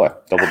was a good play.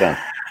 Double down.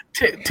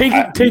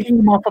 Taking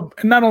them off.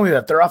 Not only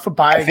that, they're off a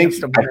bye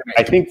against them.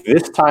 I think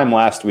this time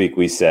last week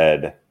we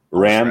said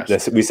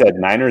We said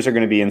Niners are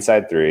going to be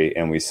inside 3,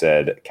 and we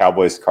said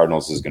Cowboys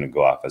Cardinals is going to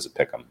go off as a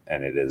pick'em,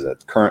 and it is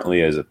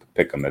currently as a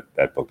pick'em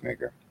at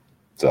Bookmaker.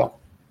 So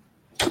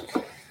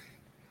that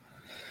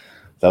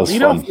was fun.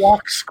 Leadoff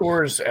walk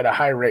scores at a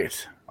high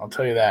rate. I'll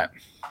tell you that.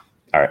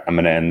 All right, I'm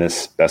going to end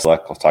this. Best of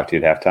luck. I'll talk to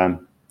you at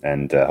halftime.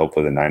 And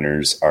hopefully the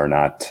Niners are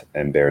not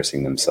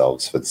embarrassing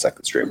themselves for the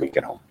second straight week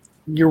at home.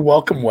 You're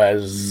welcome,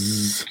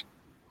 Wes.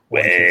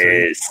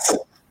 Wes.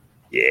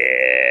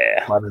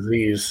 Yeah. A lot of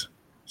these.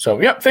 So,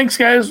 thanks,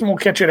 guys, and we'll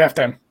catch you at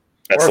halftime.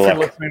 Best or if of you're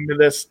luck. listening to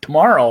this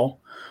tomorrow,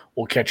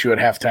 we'll catch you at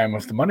halftime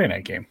of the Monday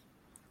night game.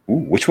 Ooh,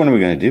 which one are we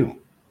going to do?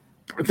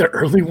 The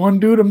early one,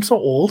 dude. I'm so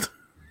old.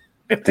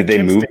 Did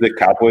they move the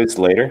Cowboys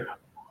later?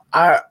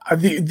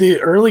 The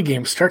early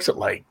game starts at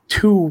like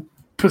 2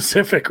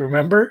 Pacific,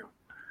 remember?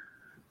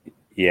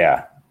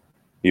 Yeah.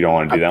 You don't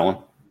want to do that one?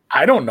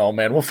 I don't know,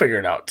 man. We'll figure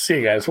it out. See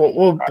you guys.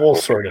 We'll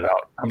sort it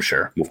out, I'm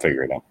sure. We'll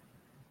figure it out.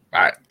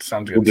 All right.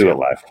 Sounds good. We'll do it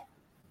live.